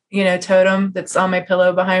cat, Totem, that's on my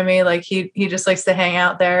pillow behind me. He just likes to hang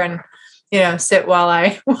out there and, sit while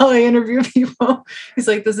I interview people. He's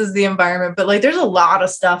this is the environment, but there's a lot of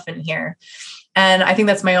stuff in here. And I think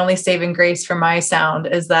that's my only saving grace for my sound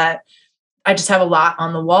is that I just have a lot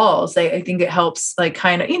on the walls. I think it helps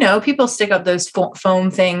people stick up those foam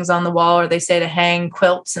things on the wall, or they say to hang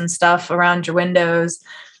quilts and stuff around your windows.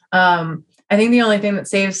 I think the only thing that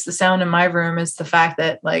saves the sound in my room is the fact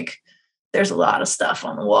that there's a lot of stuff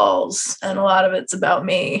on the walls and a lot of it's about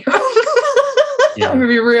me. I'm gonna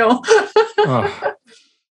be real.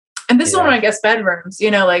 And this is one of my guest bedrooms,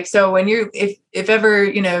 so when if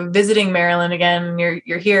ever, visiting Maryland again,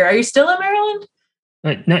 you're here. Are you still in Maryland?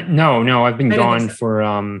 No, I've been gone for,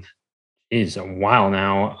 a while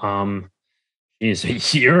now. A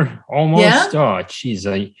year almost. Yeah? Oh, geez.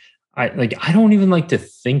 I don't even like to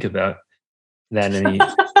think about that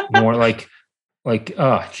anymore.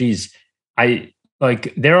 Oh, geez.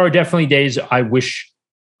 There are definitely days I wish,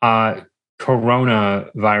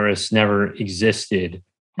 coronavirus never existed,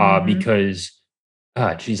 because,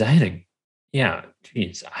 geez,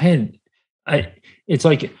 it's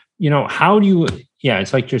like, how do you,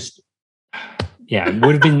 it's like just, it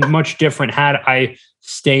would have been much different had I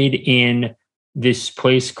stayed in this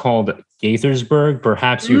place called Gaithersburg.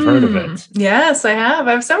 Perhaps you've heard of it. Yes, I have.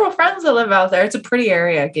 I have several friends that live out there. It's a pretty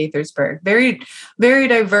area, Gaithersburg. Very, very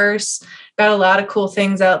diverse. Got a lot of cool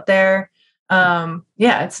things out there.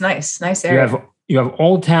 It's nice. Nice area. You have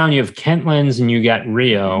Old Town, you have Kentlands, and you got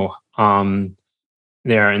Rio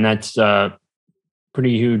there, and that's a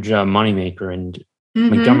pretty huge moneymaker. And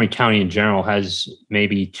Montgomery County in general has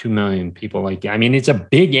maybe 2 million people like that. I mean, it's a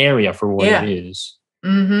big area for what it is.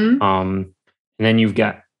 And then you've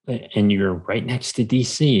got, and you're right next to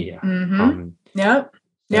DC. Yep.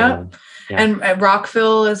 And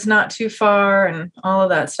Rockville is not too far, and all of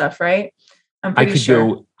that stuff, right? I'm pretty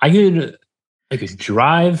sure. I could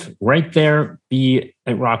drive right there, be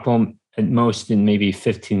at Rockville at most in maybe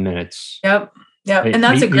 15 minutes. Yep. And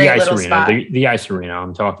that's a great little spot. The ice arena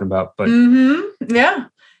I'm talking about. But yeah.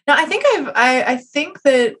 No, I think I think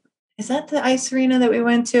that, is that the ice arena that we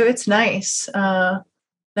went to? It's nice.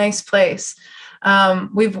 Nice place. In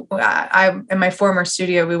my former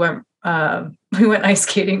studio, we went ice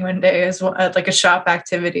skating one day as well, like a shop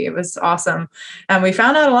activity. It was awesome. And we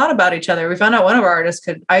found out a lot about each other. We found out one of our artists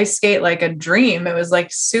could ice skate like a dream. It was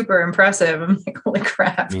like super impressive. I'm like, holy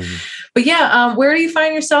crap. But where do you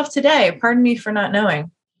find yourself today? Pardon me for not knowing.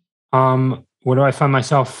 Where do I find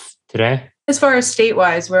myself today? As far as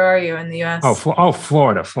state-wise, where are you in the U.S.?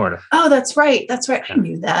 Florida. Oh, that's right. Yeah. I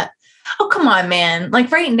knew that. Oh, come on, man.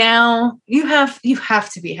 Like right now, you have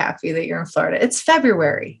to be happy that you're in Florida. It's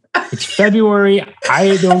February. It's February.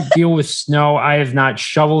 I don't deal with snow. I have not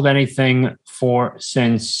shoveled anything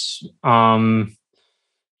since I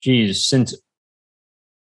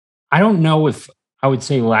don't know if I would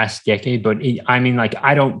say last decade, but I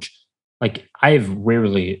have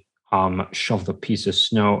rarely shoveled a piece of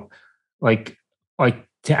snow. Like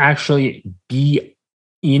to actually be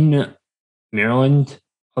in Maryland,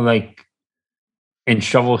 and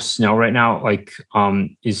shovel snow right now,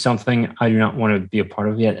 is something I do not want to be a part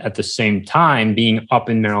of yet. At the same time, being up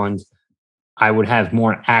in Maryland, I would have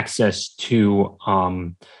more access to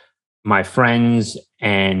my friends,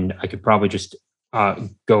 and I could probably just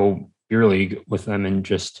go beer league with them, and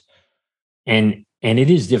it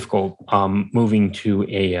is difficult moving to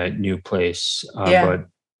a new place.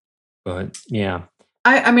 But yeah.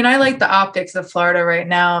 I mean, I like the optics of Florida right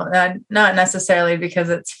now, not necessarily because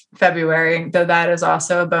it's February, though that is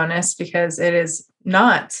also a bonus because it is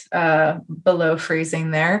not below freezing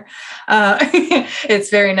there. It's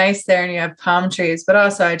very nice there, and you have palm trees, but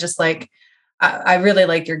also I really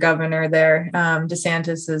like your governor there.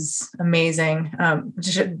 DeSantis is amazing.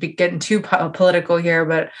 Shouldn't be getting too political here,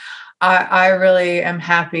 but I really am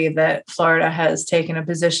happy that Florida has taken a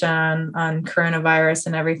position on coronavirus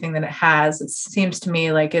and everything that it has. It seems to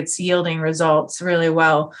me like it's yielding results really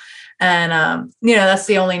well. And, that's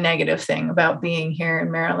the only negative thing about being here in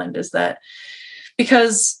Maryland is that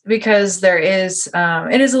because there is,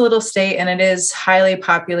 it is a little state and it is highly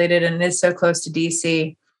populated and it is so close to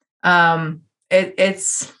DC.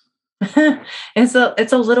 It's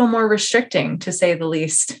a little more restricting, to say the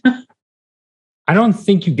least. I don't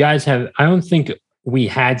think we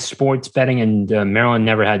had sports betting, and Maryland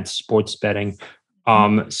never had sports betting.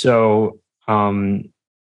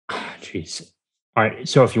 Geez. All right.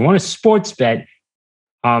 So if you want to sports bet,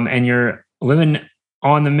 and you're living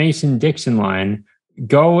on the Mason-Dixon line,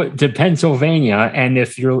 go to Pennsylvania. And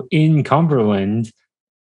if you're in Cumberland,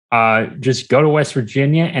 just go to West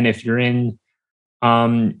Virginia. And if you're in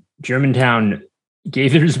Germantown,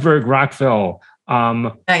 Gaithersburg, Rockville,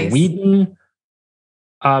 nice. Wheaton,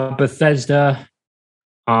 Bethesda,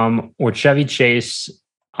 or Chevy Chase,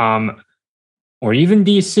 or even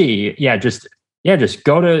DC. Just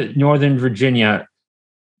go to Northern Virginia.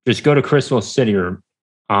 Just go to Crystal City or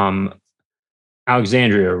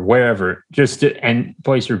Alexandria or wherever, and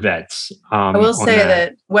place your bets. I will say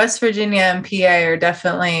that West Virginia and PA are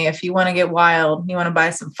definitely, if you want to get wild, you want to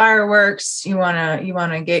buy some fireworks, you want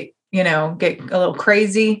to get a little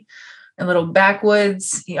crazy. And little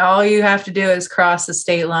backwoods, all you have to do is cross the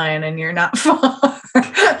state line and you're not far.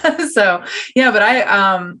 So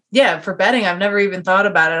but for betting, I've never even thought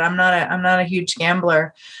about it. I'm not a huge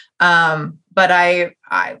gambler. But I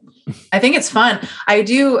think it's fun. I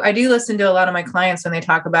do listen to a lot of my clients when they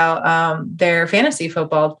talk about their fantasy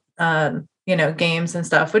football games and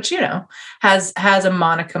stuff, which has a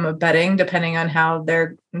monicum of betting depending on how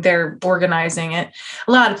they're organizing it.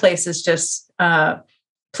 A lot of places just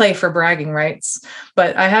play for bragging rights,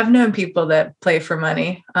 but I have known people that play for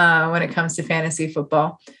money when it comes to fantasy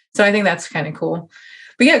football. So I think that's kind of cool.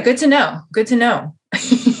 But yeah, good to know. Good to know.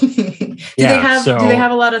 do they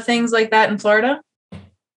have a lot of things like that in Florida?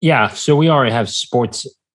 Yeah. So we already have sports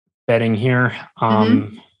betting here.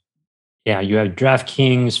 Yeah, you have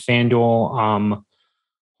DraftKings, FanDuel,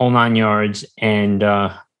 whole 9 yards, and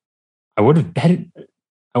I would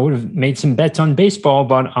have made some bets on baseball,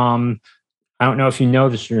 but I don't know if you know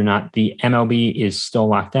this or not. The MLB is still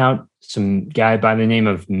locked out. Some guy by the name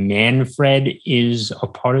of Manfred is a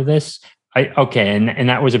part of this. And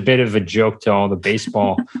that was a bit of a joke to all the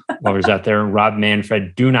baseball lovers out there. Rob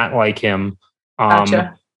Manfred, do not like him.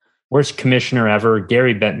 Gotcha. Worst commissioner ever.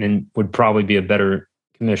 Gary Bettman would probably be a better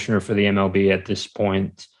commissioner for the MLB at this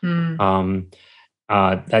point.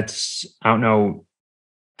 That's, I don't know.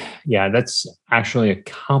 Yeah, that's actually a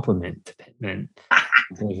compliment to Pittman,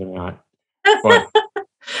 believe it or not. But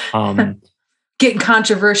getting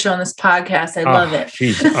controversial on this podcast. I love it.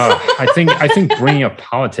 I think bringing up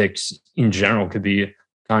politics in general could be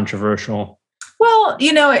controversial. Well,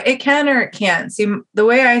 it can or it can't. See, the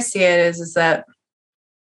way I see it is that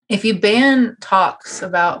if you ban talks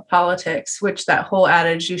about politics, which that whole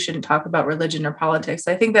adage, you shouldn't talk about religion or politics,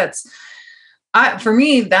 I think for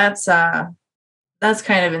me, that's kind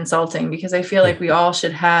of insulting, because I feel like we all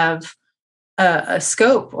should have a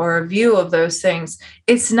scope or a view of those things.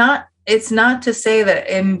 It's not to say that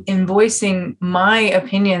in voicing my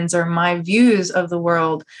opinions or my views of the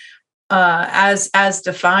world as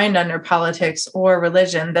defined under politics or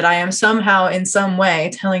religion, that I am somehow in some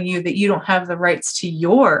way telling you that you don't have the rights to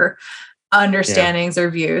your understandings or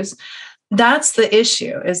views. That's the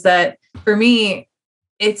issue, is that for me,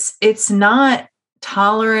 it's not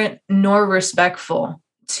tolerant nor respectful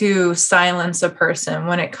to silence a person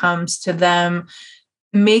when it comes to them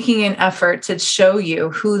making an effort to show you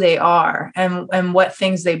who they are and what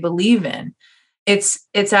things they believe in. It's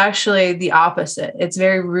actually the opposite. It's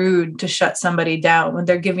very rude to shut somebody down when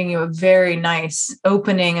they're giving you a very nice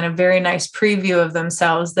opening and a very nice preview of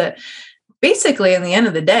themselves that basically, in the end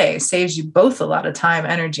of the day, saves you both a lot of time,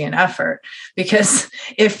 energy, and effort. Because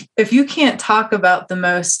if you can't talk about the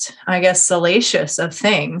most, I guess, salacious of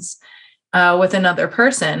things with another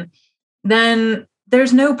person, then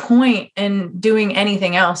there's no point in doing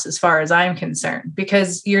anything else as far as I'm concerned,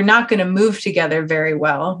 because you're not going to move together very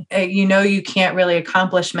well. You can't really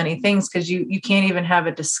accomplish many things because you can't even have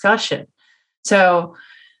a discussion. So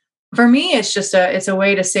for me, it's just it's a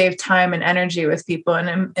way to save time and energy with people.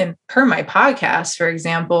 And per my podcast, for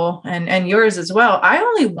example, and yours as well, I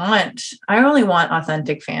only want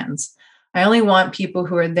authentic fans. I only want people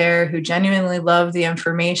who are there, who genuinely love the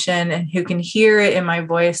information and who can hear it in my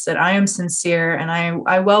voice that I am sincere, and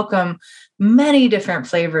I welcome many different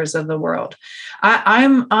flavors of the world. I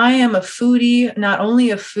am a foodie, not only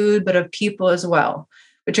of food, but of people as well.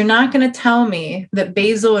 But you're not going to tell me that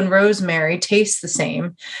basil and rosemary taste the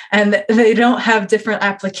same and that they don't have different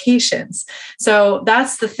applications. So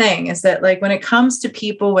that's the thing, is that, like, when it comes to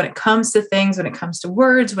people, when it comes to things, when it comes to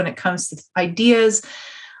words, when it comes to ideas,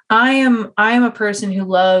 I am a person who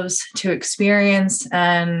loves to experience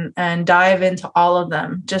and dive into all of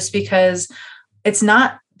them, just because it's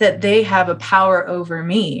not that they have a power over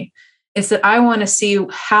me. It's that I want to see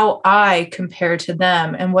how I compare to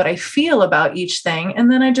them and what I feel about each thing.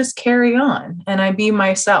 And then I just carry on and I be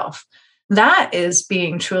myself. That is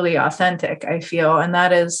being truly authentic, I feel. And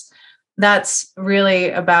that's really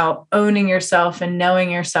about owning yourself and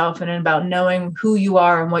knowing yourself, and about knowing who you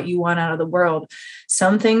are and what you want out of the world.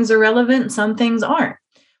 Some things are relevant, some things aren't.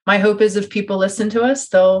 My hope is if people listen to us,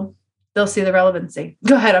 they'll see the relevancy.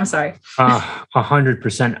 Go ahead. I'm sorry.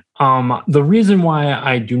 100%. The reason why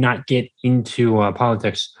I do not get into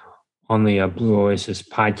politics on the Blue Oasis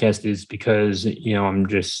podcast is because, I'm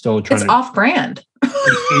just still trying It's off-brand.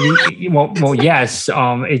 well, yes.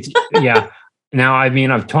 Now, I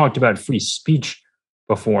mean, I've talked about free speech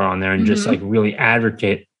before on there and just like really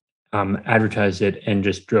advocate advertised it and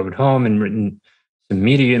just drove it home and written some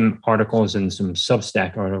Medium articles and some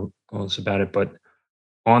Substack articles about it. But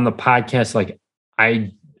on the podcast, like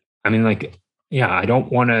I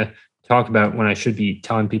don't want to talk about when I should be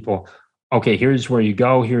telling people, okay, here's where you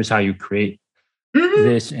go, here's how you create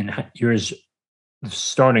this, and here's the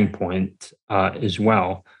starting point as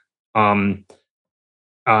well.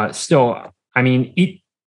 Still, I mean,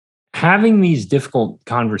 having these difficult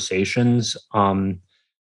conversations,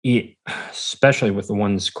 especially with the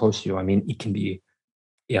ones close to you, I mean, it can be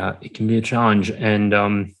a challenge, and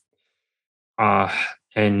I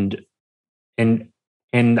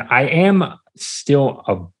am still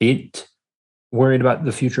a bit worried about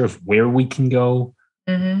the future of where we can go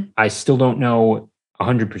I still don't know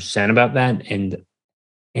 100% about that, and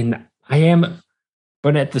I am,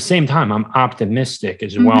 but at the same time, I'm optimistic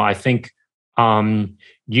as well. I think everyone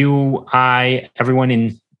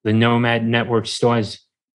in the Nomad Network still has,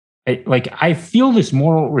 I feel this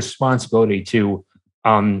moral responsibility to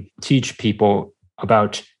teach people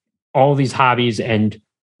about all these hobbies and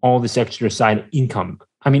all this extra side income.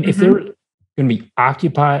 I mean, if they're going to be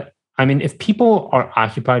occupied, I mean, if people are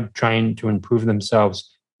occupied trying to improve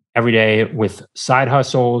themselves every day with side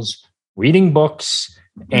hustles, reading books,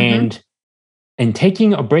 and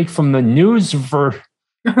taking a break from the news for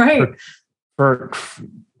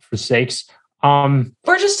sakes,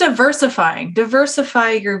 or just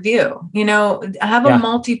diversify your view, have a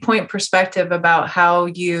multi-point perspective about how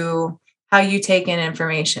you take in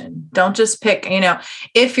information. Don't just pick,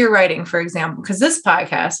 if you're writing, for example, because this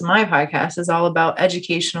podcast, my podcast, is all about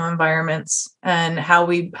educational environments and how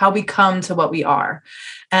we come to what we are.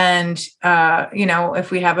 And,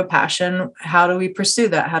 if we have a passion, how do we pursue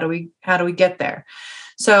that? How do we get there?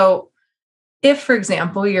 So if, for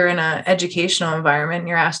example, you're in an educational environment and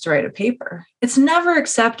you're asked to write a paper, it's never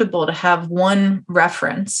acceptable to have one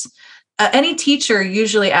reference. Any teacher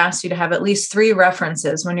usually asks you to have at least 3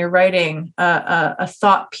 references when you're writing a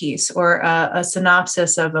thought piece or a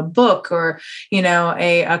synopsis of a book or,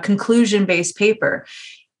 a conclusion-based paper.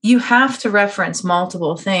 You have to reference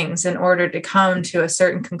multiple things in order to come to a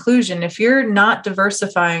certain conclusion. If you're not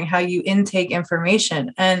diversifying how you intake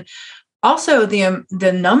information, and also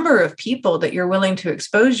the number of people that you're willing to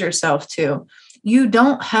expose yourself to, you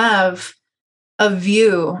don't have a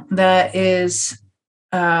view that is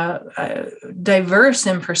diverse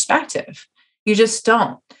in perspective. You just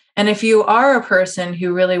don't. And if you are a person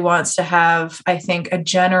who really wants to have, I think, a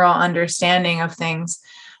general understanding of things,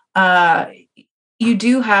 you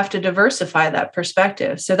do have to diversify that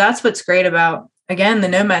perspective. So that's what's great about, again, the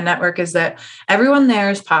Nomad Network, is that everyone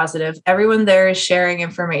there is positive. Everyone there is sharing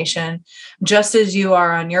information, just as you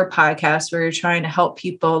are on your podcast, where you're trying to help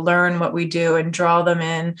people learn what we do and draw them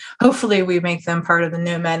in. Hopefully we make them part of the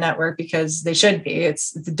Nomad Network, because they should be.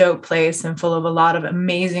 It's a dope place and full of a lot of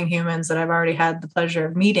amazing humans that I've already had the pleasure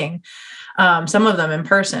of meeting. Some of them in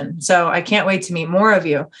person. So I can't wait to meet more of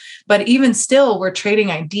you. But even still, we're trading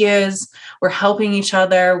ideas. We're helping each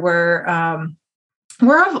other. We're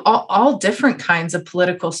of all different kinds of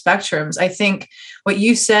political spectrums. I think what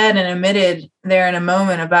you said and admitted there in a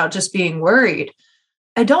moment about just being worried,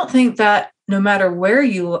 I don't think that no matter where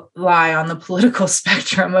you lie on the political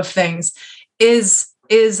spectrum of things is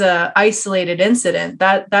a isolated incident.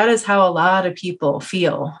 That is how a lot of people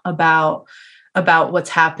feel about what's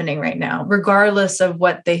happening right now, regardless of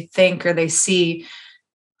what they think or they see.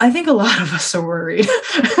 I think a lot of us are worried.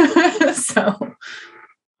 So,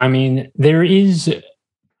 I mean, there's a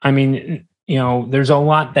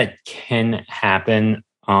lot that can happen.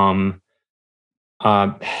 I'm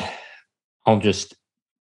not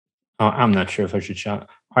sure if I should shout.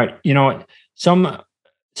 All right. You know what? Someone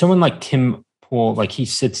like Tim Pool, like, he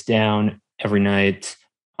sits down every night.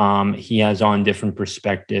 He has on different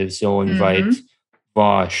perspectives. He'll invite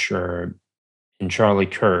Bosch and Charlie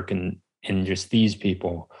Kirk and just these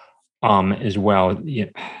people as well. Yeah.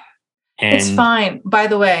 And it's fine. By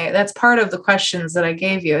the way, that's part of the questions that I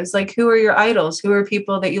gave you. It's like, who are your idols? Who are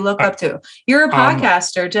people that you look up to? You're a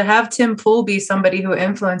podcaster. To have Tim Pool be somebody who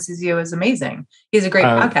influences you is amazing. He's a great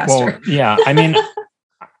podcaster. Well, yeah. I mean,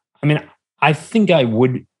 I think I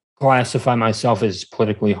would classify myself as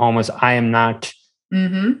politically homeless. I am not.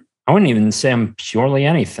 I wouldn't even say I'm purely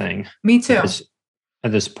anything. Me too.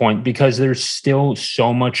 At this point, because there's still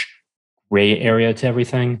so much gray area to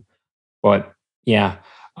everything. But yeah.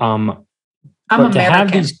 But to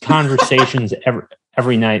have these conversations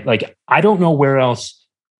every night, like, I don't know where else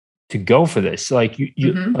to go for this. Like,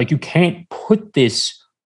 you can't put this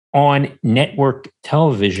on network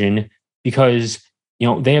television, because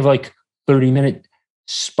they have like 30-minute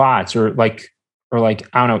spots or like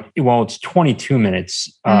I don't know. Well, it's 22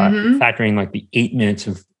 minutes, factoring like the 8 minutes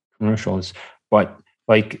of commercials. But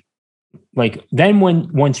like then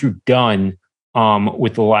once you're done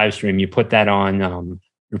with the live stream, you put that on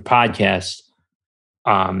your podcast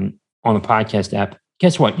on the podcast app.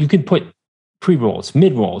 Guess what? You could put pre-rolls,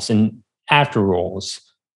 mid-rolls, and after rolls,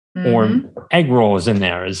 or egg rolls in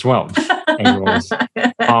there as well. Egg rolls,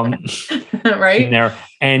 right? In there,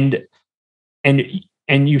 and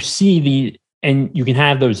you see and you can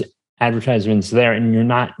have those advertisements there, and you're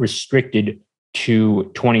not restricted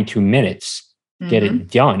to 22 minutes. Get it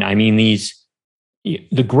done. I mean,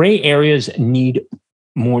 the gray areas need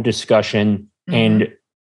more discussion, and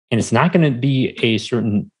it's not going to be a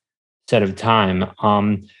certain set of time.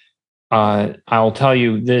 I'll tell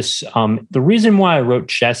you this. The reason why I wrote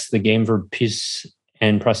Chess, the game for peace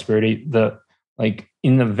and prosperity,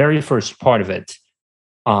 in the very first part of it,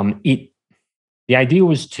 the idea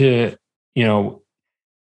was to,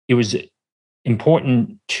 it was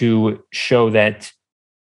important to show that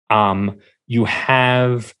you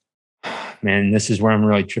have, man, this is where I'm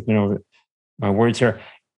really tripping over my words here.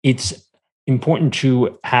 It's important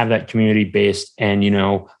to have that community based and,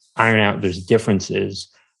 iron out those differences.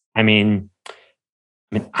 I mean,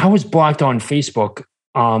 I was blocked on Facebook,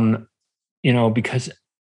 because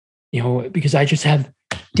I just have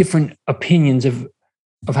different opinions of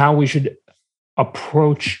how we should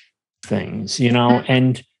approach things,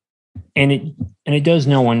 and it does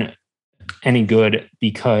no one any good,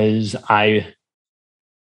 because I,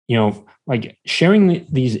 like sharing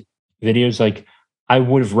these videos, like I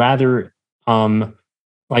would have rather,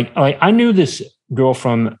 like I knew this girl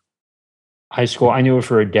from high school. I knew her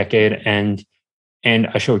for a decade, and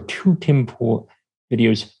I showed 2 Tim Pool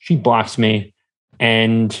videos. She blocks me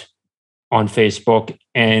and on Facebook,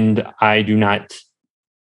 and I do not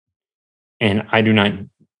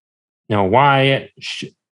know why.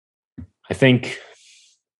 I think,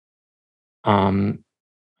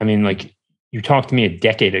 like, you talked to me a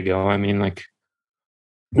decade ago. I mean,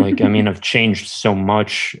 I've changed so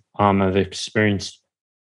much. I've experienced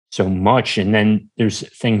so much, and then there's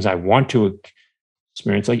things I want to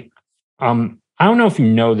experience. Like, I don't know if you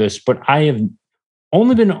know this, but I have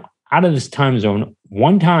only been out of this time zone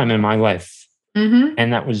one time in my life. Mm-hmm.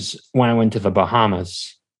 And that was when I went to the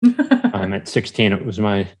Bahamas. At 16. It was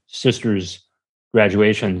my sister's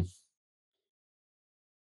graduation.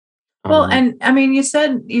 Well, and I mean, you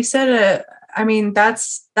said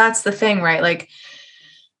that's the thing, right? Like,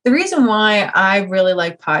 the reason why I really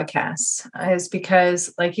like podcasts is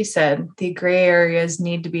because, like you said, the gray areas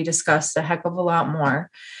need to be discussed a heck of a lot more.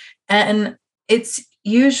 And it's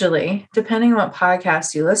usually, depending on what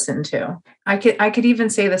podcast you listen to, I could even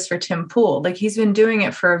say this for Tim Pool. Like, he's been doing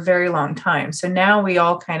it for a very long time. So now we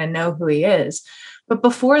all kind of know who he is. But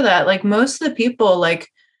before that, like, most of the people, like,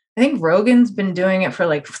 I think Rogan's been doing it for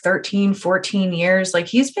like 13, 14 years. Like,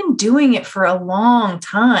 he's been doing it for a long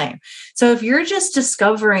time. So if you're just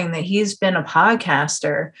discovering that he's been a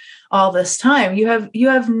podcaster all this time, you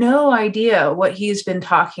have no idea what he's been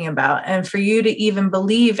talking about. And for you to even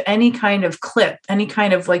believe any kind of clip, any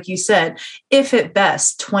kind of, like you said, if at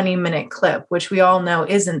best 20-minute clip, which we all know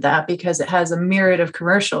isn't that, because it has a myriad of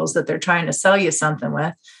commercials that they're trying to sell you something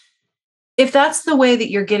with. If that's the way that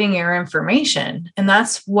you're getting your information, and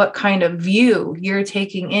that's what kind of view you're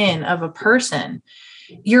taking in of a person,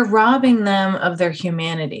 you're robbing them of their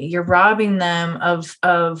humanity. You're robbing them of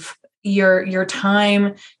your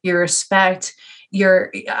time, your respect,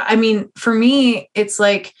 for me, it's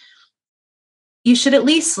like, you should at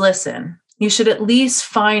least listen. You should at least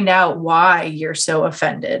find out why you're so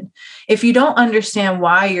offended. If you don't understand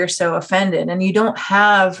why you're so offended, and you don't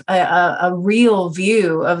have a real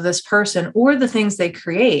view of this person or the things they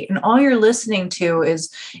create, and all you're listening to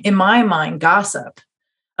is, in my mind, gossip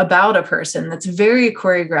about a person that's very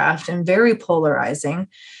choreographed and very polarizing,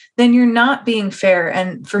 then you're not being fair.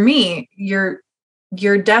 And for me, you're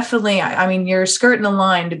definitely, you're skirting the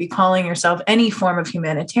line to be calling yourself any form of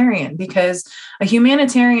humanitarian, because a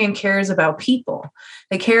humanitarian cares about people.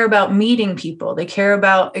 They care about meeting people. They care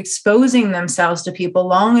about exposing themselves to people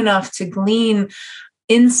long enough to glean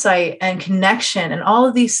insight and connection and all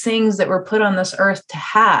of these things that we're put on this earth to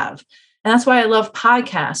have. And that's why I love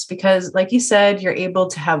podcasts, because, like you said, you're able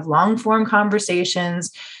to have long form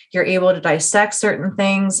conversations. You're able to dissect certain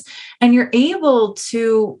things, and you're able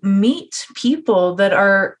to meet people that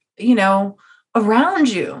are, around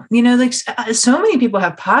you. Like, so many people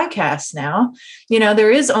have podcasts now.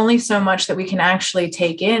 There is only so much that we can actually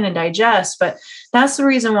take in and digest. But that's the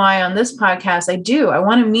reason why on this podcast, I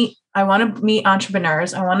want to meet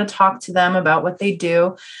entrepreneurs. I want to talk to them about what they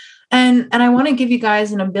do. And I want to give you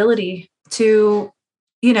guys an ability to,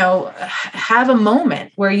 have a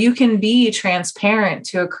moment where you can be transparent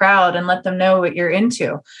to a crowd and let them know what you're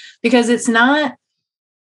into, because it's not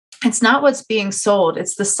what's being sold.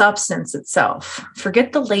 It's the substance itself.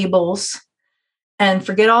 Forget the labels and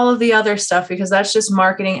forget all of the other stuff, because that's just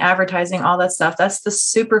marketing, advertising, all that stuff. That's the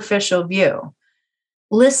superficial view.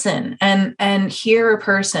 Listen and hear a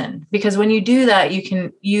person, because when you do that,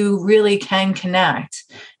 you really can connect,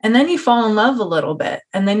 and then you fall in love a little bit,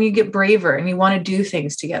 and then you get braver and you want to do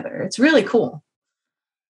things together. It's really cool.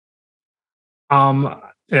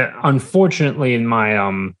 Unfortunately, in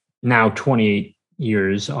my now 28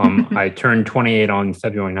 years, I turned 28 on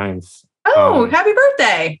February 9th. Oh, happy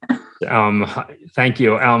birthday. Thank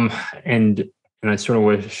you. And and I sort of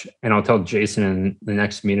wish, and I'll tell Jason in the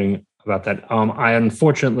next meeting about that. I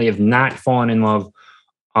unfortunately have not fallen in love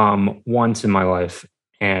once in my life,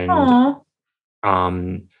 and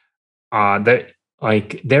that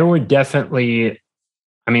like there were definitely,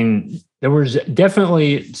 I mean, there was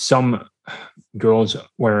definitely some girls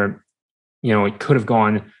where it could have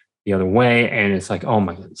gone the other way, and it's like, oh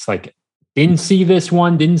my god, it's like didn't see this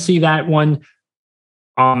one, didn't see that one.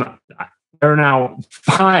 There are now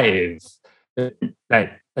 5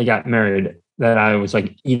 that I got married that I was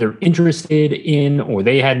like either interested in or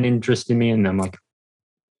they had an interest in me, and I'm like,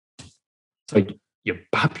 it's like you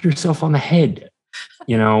pop yourself on the head,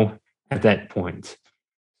 at that point.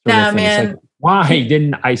 Yeah, man. It's like, why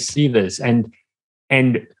didn't I see this?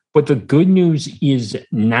 But the good news is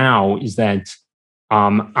now is that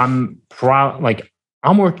I'm proud, like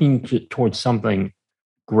I'm working towards something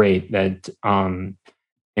great that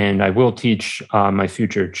and I will teach my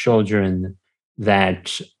future children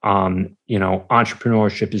that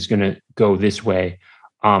entrepreneurship is going to go this way.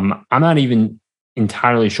 I'm not even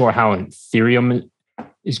entirely sure how Ethereum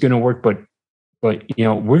is going to work, but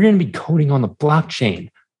we're going to be coding on the blockchain.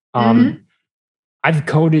 I've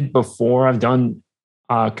coded before. I've done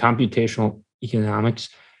computational economics.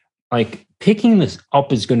 Like picking this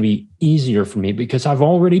up is going to be easier for me because I've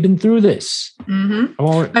already been through this.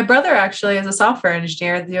 My brother actually is a software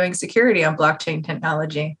engineer doing security on blockchain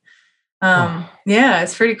technology. Yeah,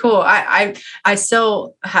 it's pretty cool. I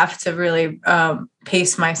still have to really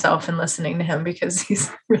pace myself in listening to him because he's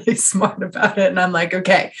really smart about it. And I'm like,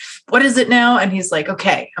 okay, what is it now? And he's like,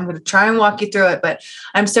 okay, I'm going to try and walk you through it. But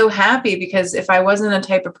I'm so happy because if I wasn't the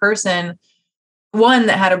type of person, one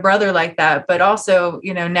that had a brother like that, but also,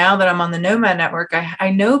 now that I'm on the Nomad Network,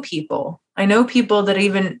 I know people. I know people that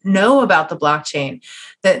even know about the blockchain,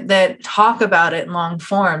 that talk about it in long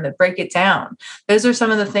form, that break it down. Those are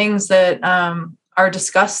some of the things that are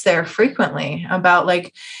discussed there frequently about,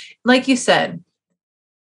 like you said,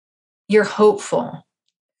 you're hopeful.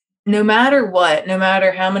 No matter what, no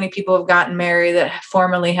matter how many people have gotten married that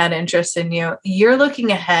formerly had interest in you, you're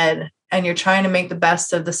looking ahead and you're trying to make the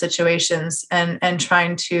best of the situations and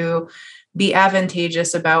trying to be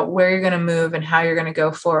advantageous about where you're going to move and how you're going to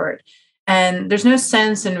go forward. And there's no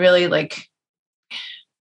sense in really like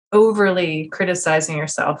overly criticizing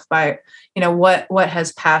yourself by, what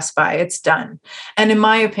has passed by. It's done. And in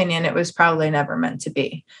my opinion, it was probably never meant to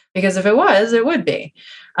be, because if it was, it would be.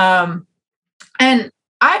 And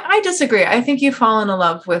I disagree. I think you fall in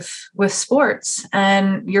love with sports,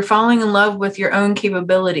 and you're falling in love with your own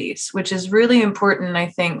capabilities, which is really important, I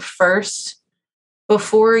think, first,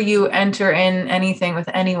 before you enter in anything with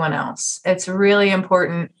anyone else. It's really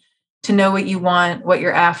important to know what you want, what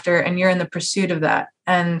you're after, and you're in the pursuit of that.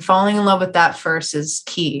 And falling in love with that first is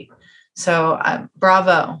key. So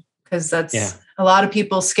bravo, because that's a lot of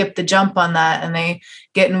people skip the jump on that, and they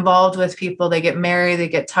get involved with people, they get married, they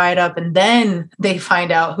get tied up, and then they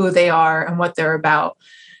find out who they are and what they're about.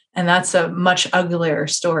 And that's a much uglier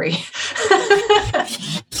story.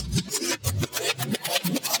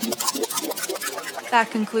 That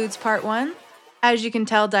concludes part 1. As you can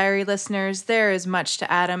tell, diary listeners, there is much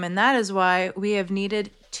to Adam, and that is why we have needed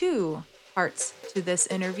 2 parts to this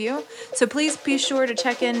interview. So please be sure to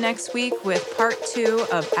check in next week with part 2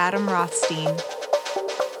 of Adam Rothstein.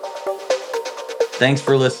 Thanks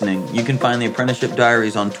for listening. You can find the Apprenticeship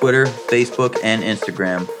Diaries on Twitter, Facebook, and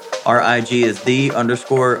Instagram. Our IG is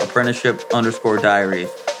the_apprenticeship_diaries.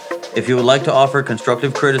 If you would like to offer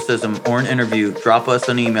constructive criticism or an interview, drop us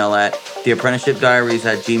an email at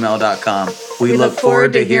theapprenticeshipdiaries@gmail.com. We look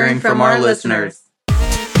forward to hearing from our listeners.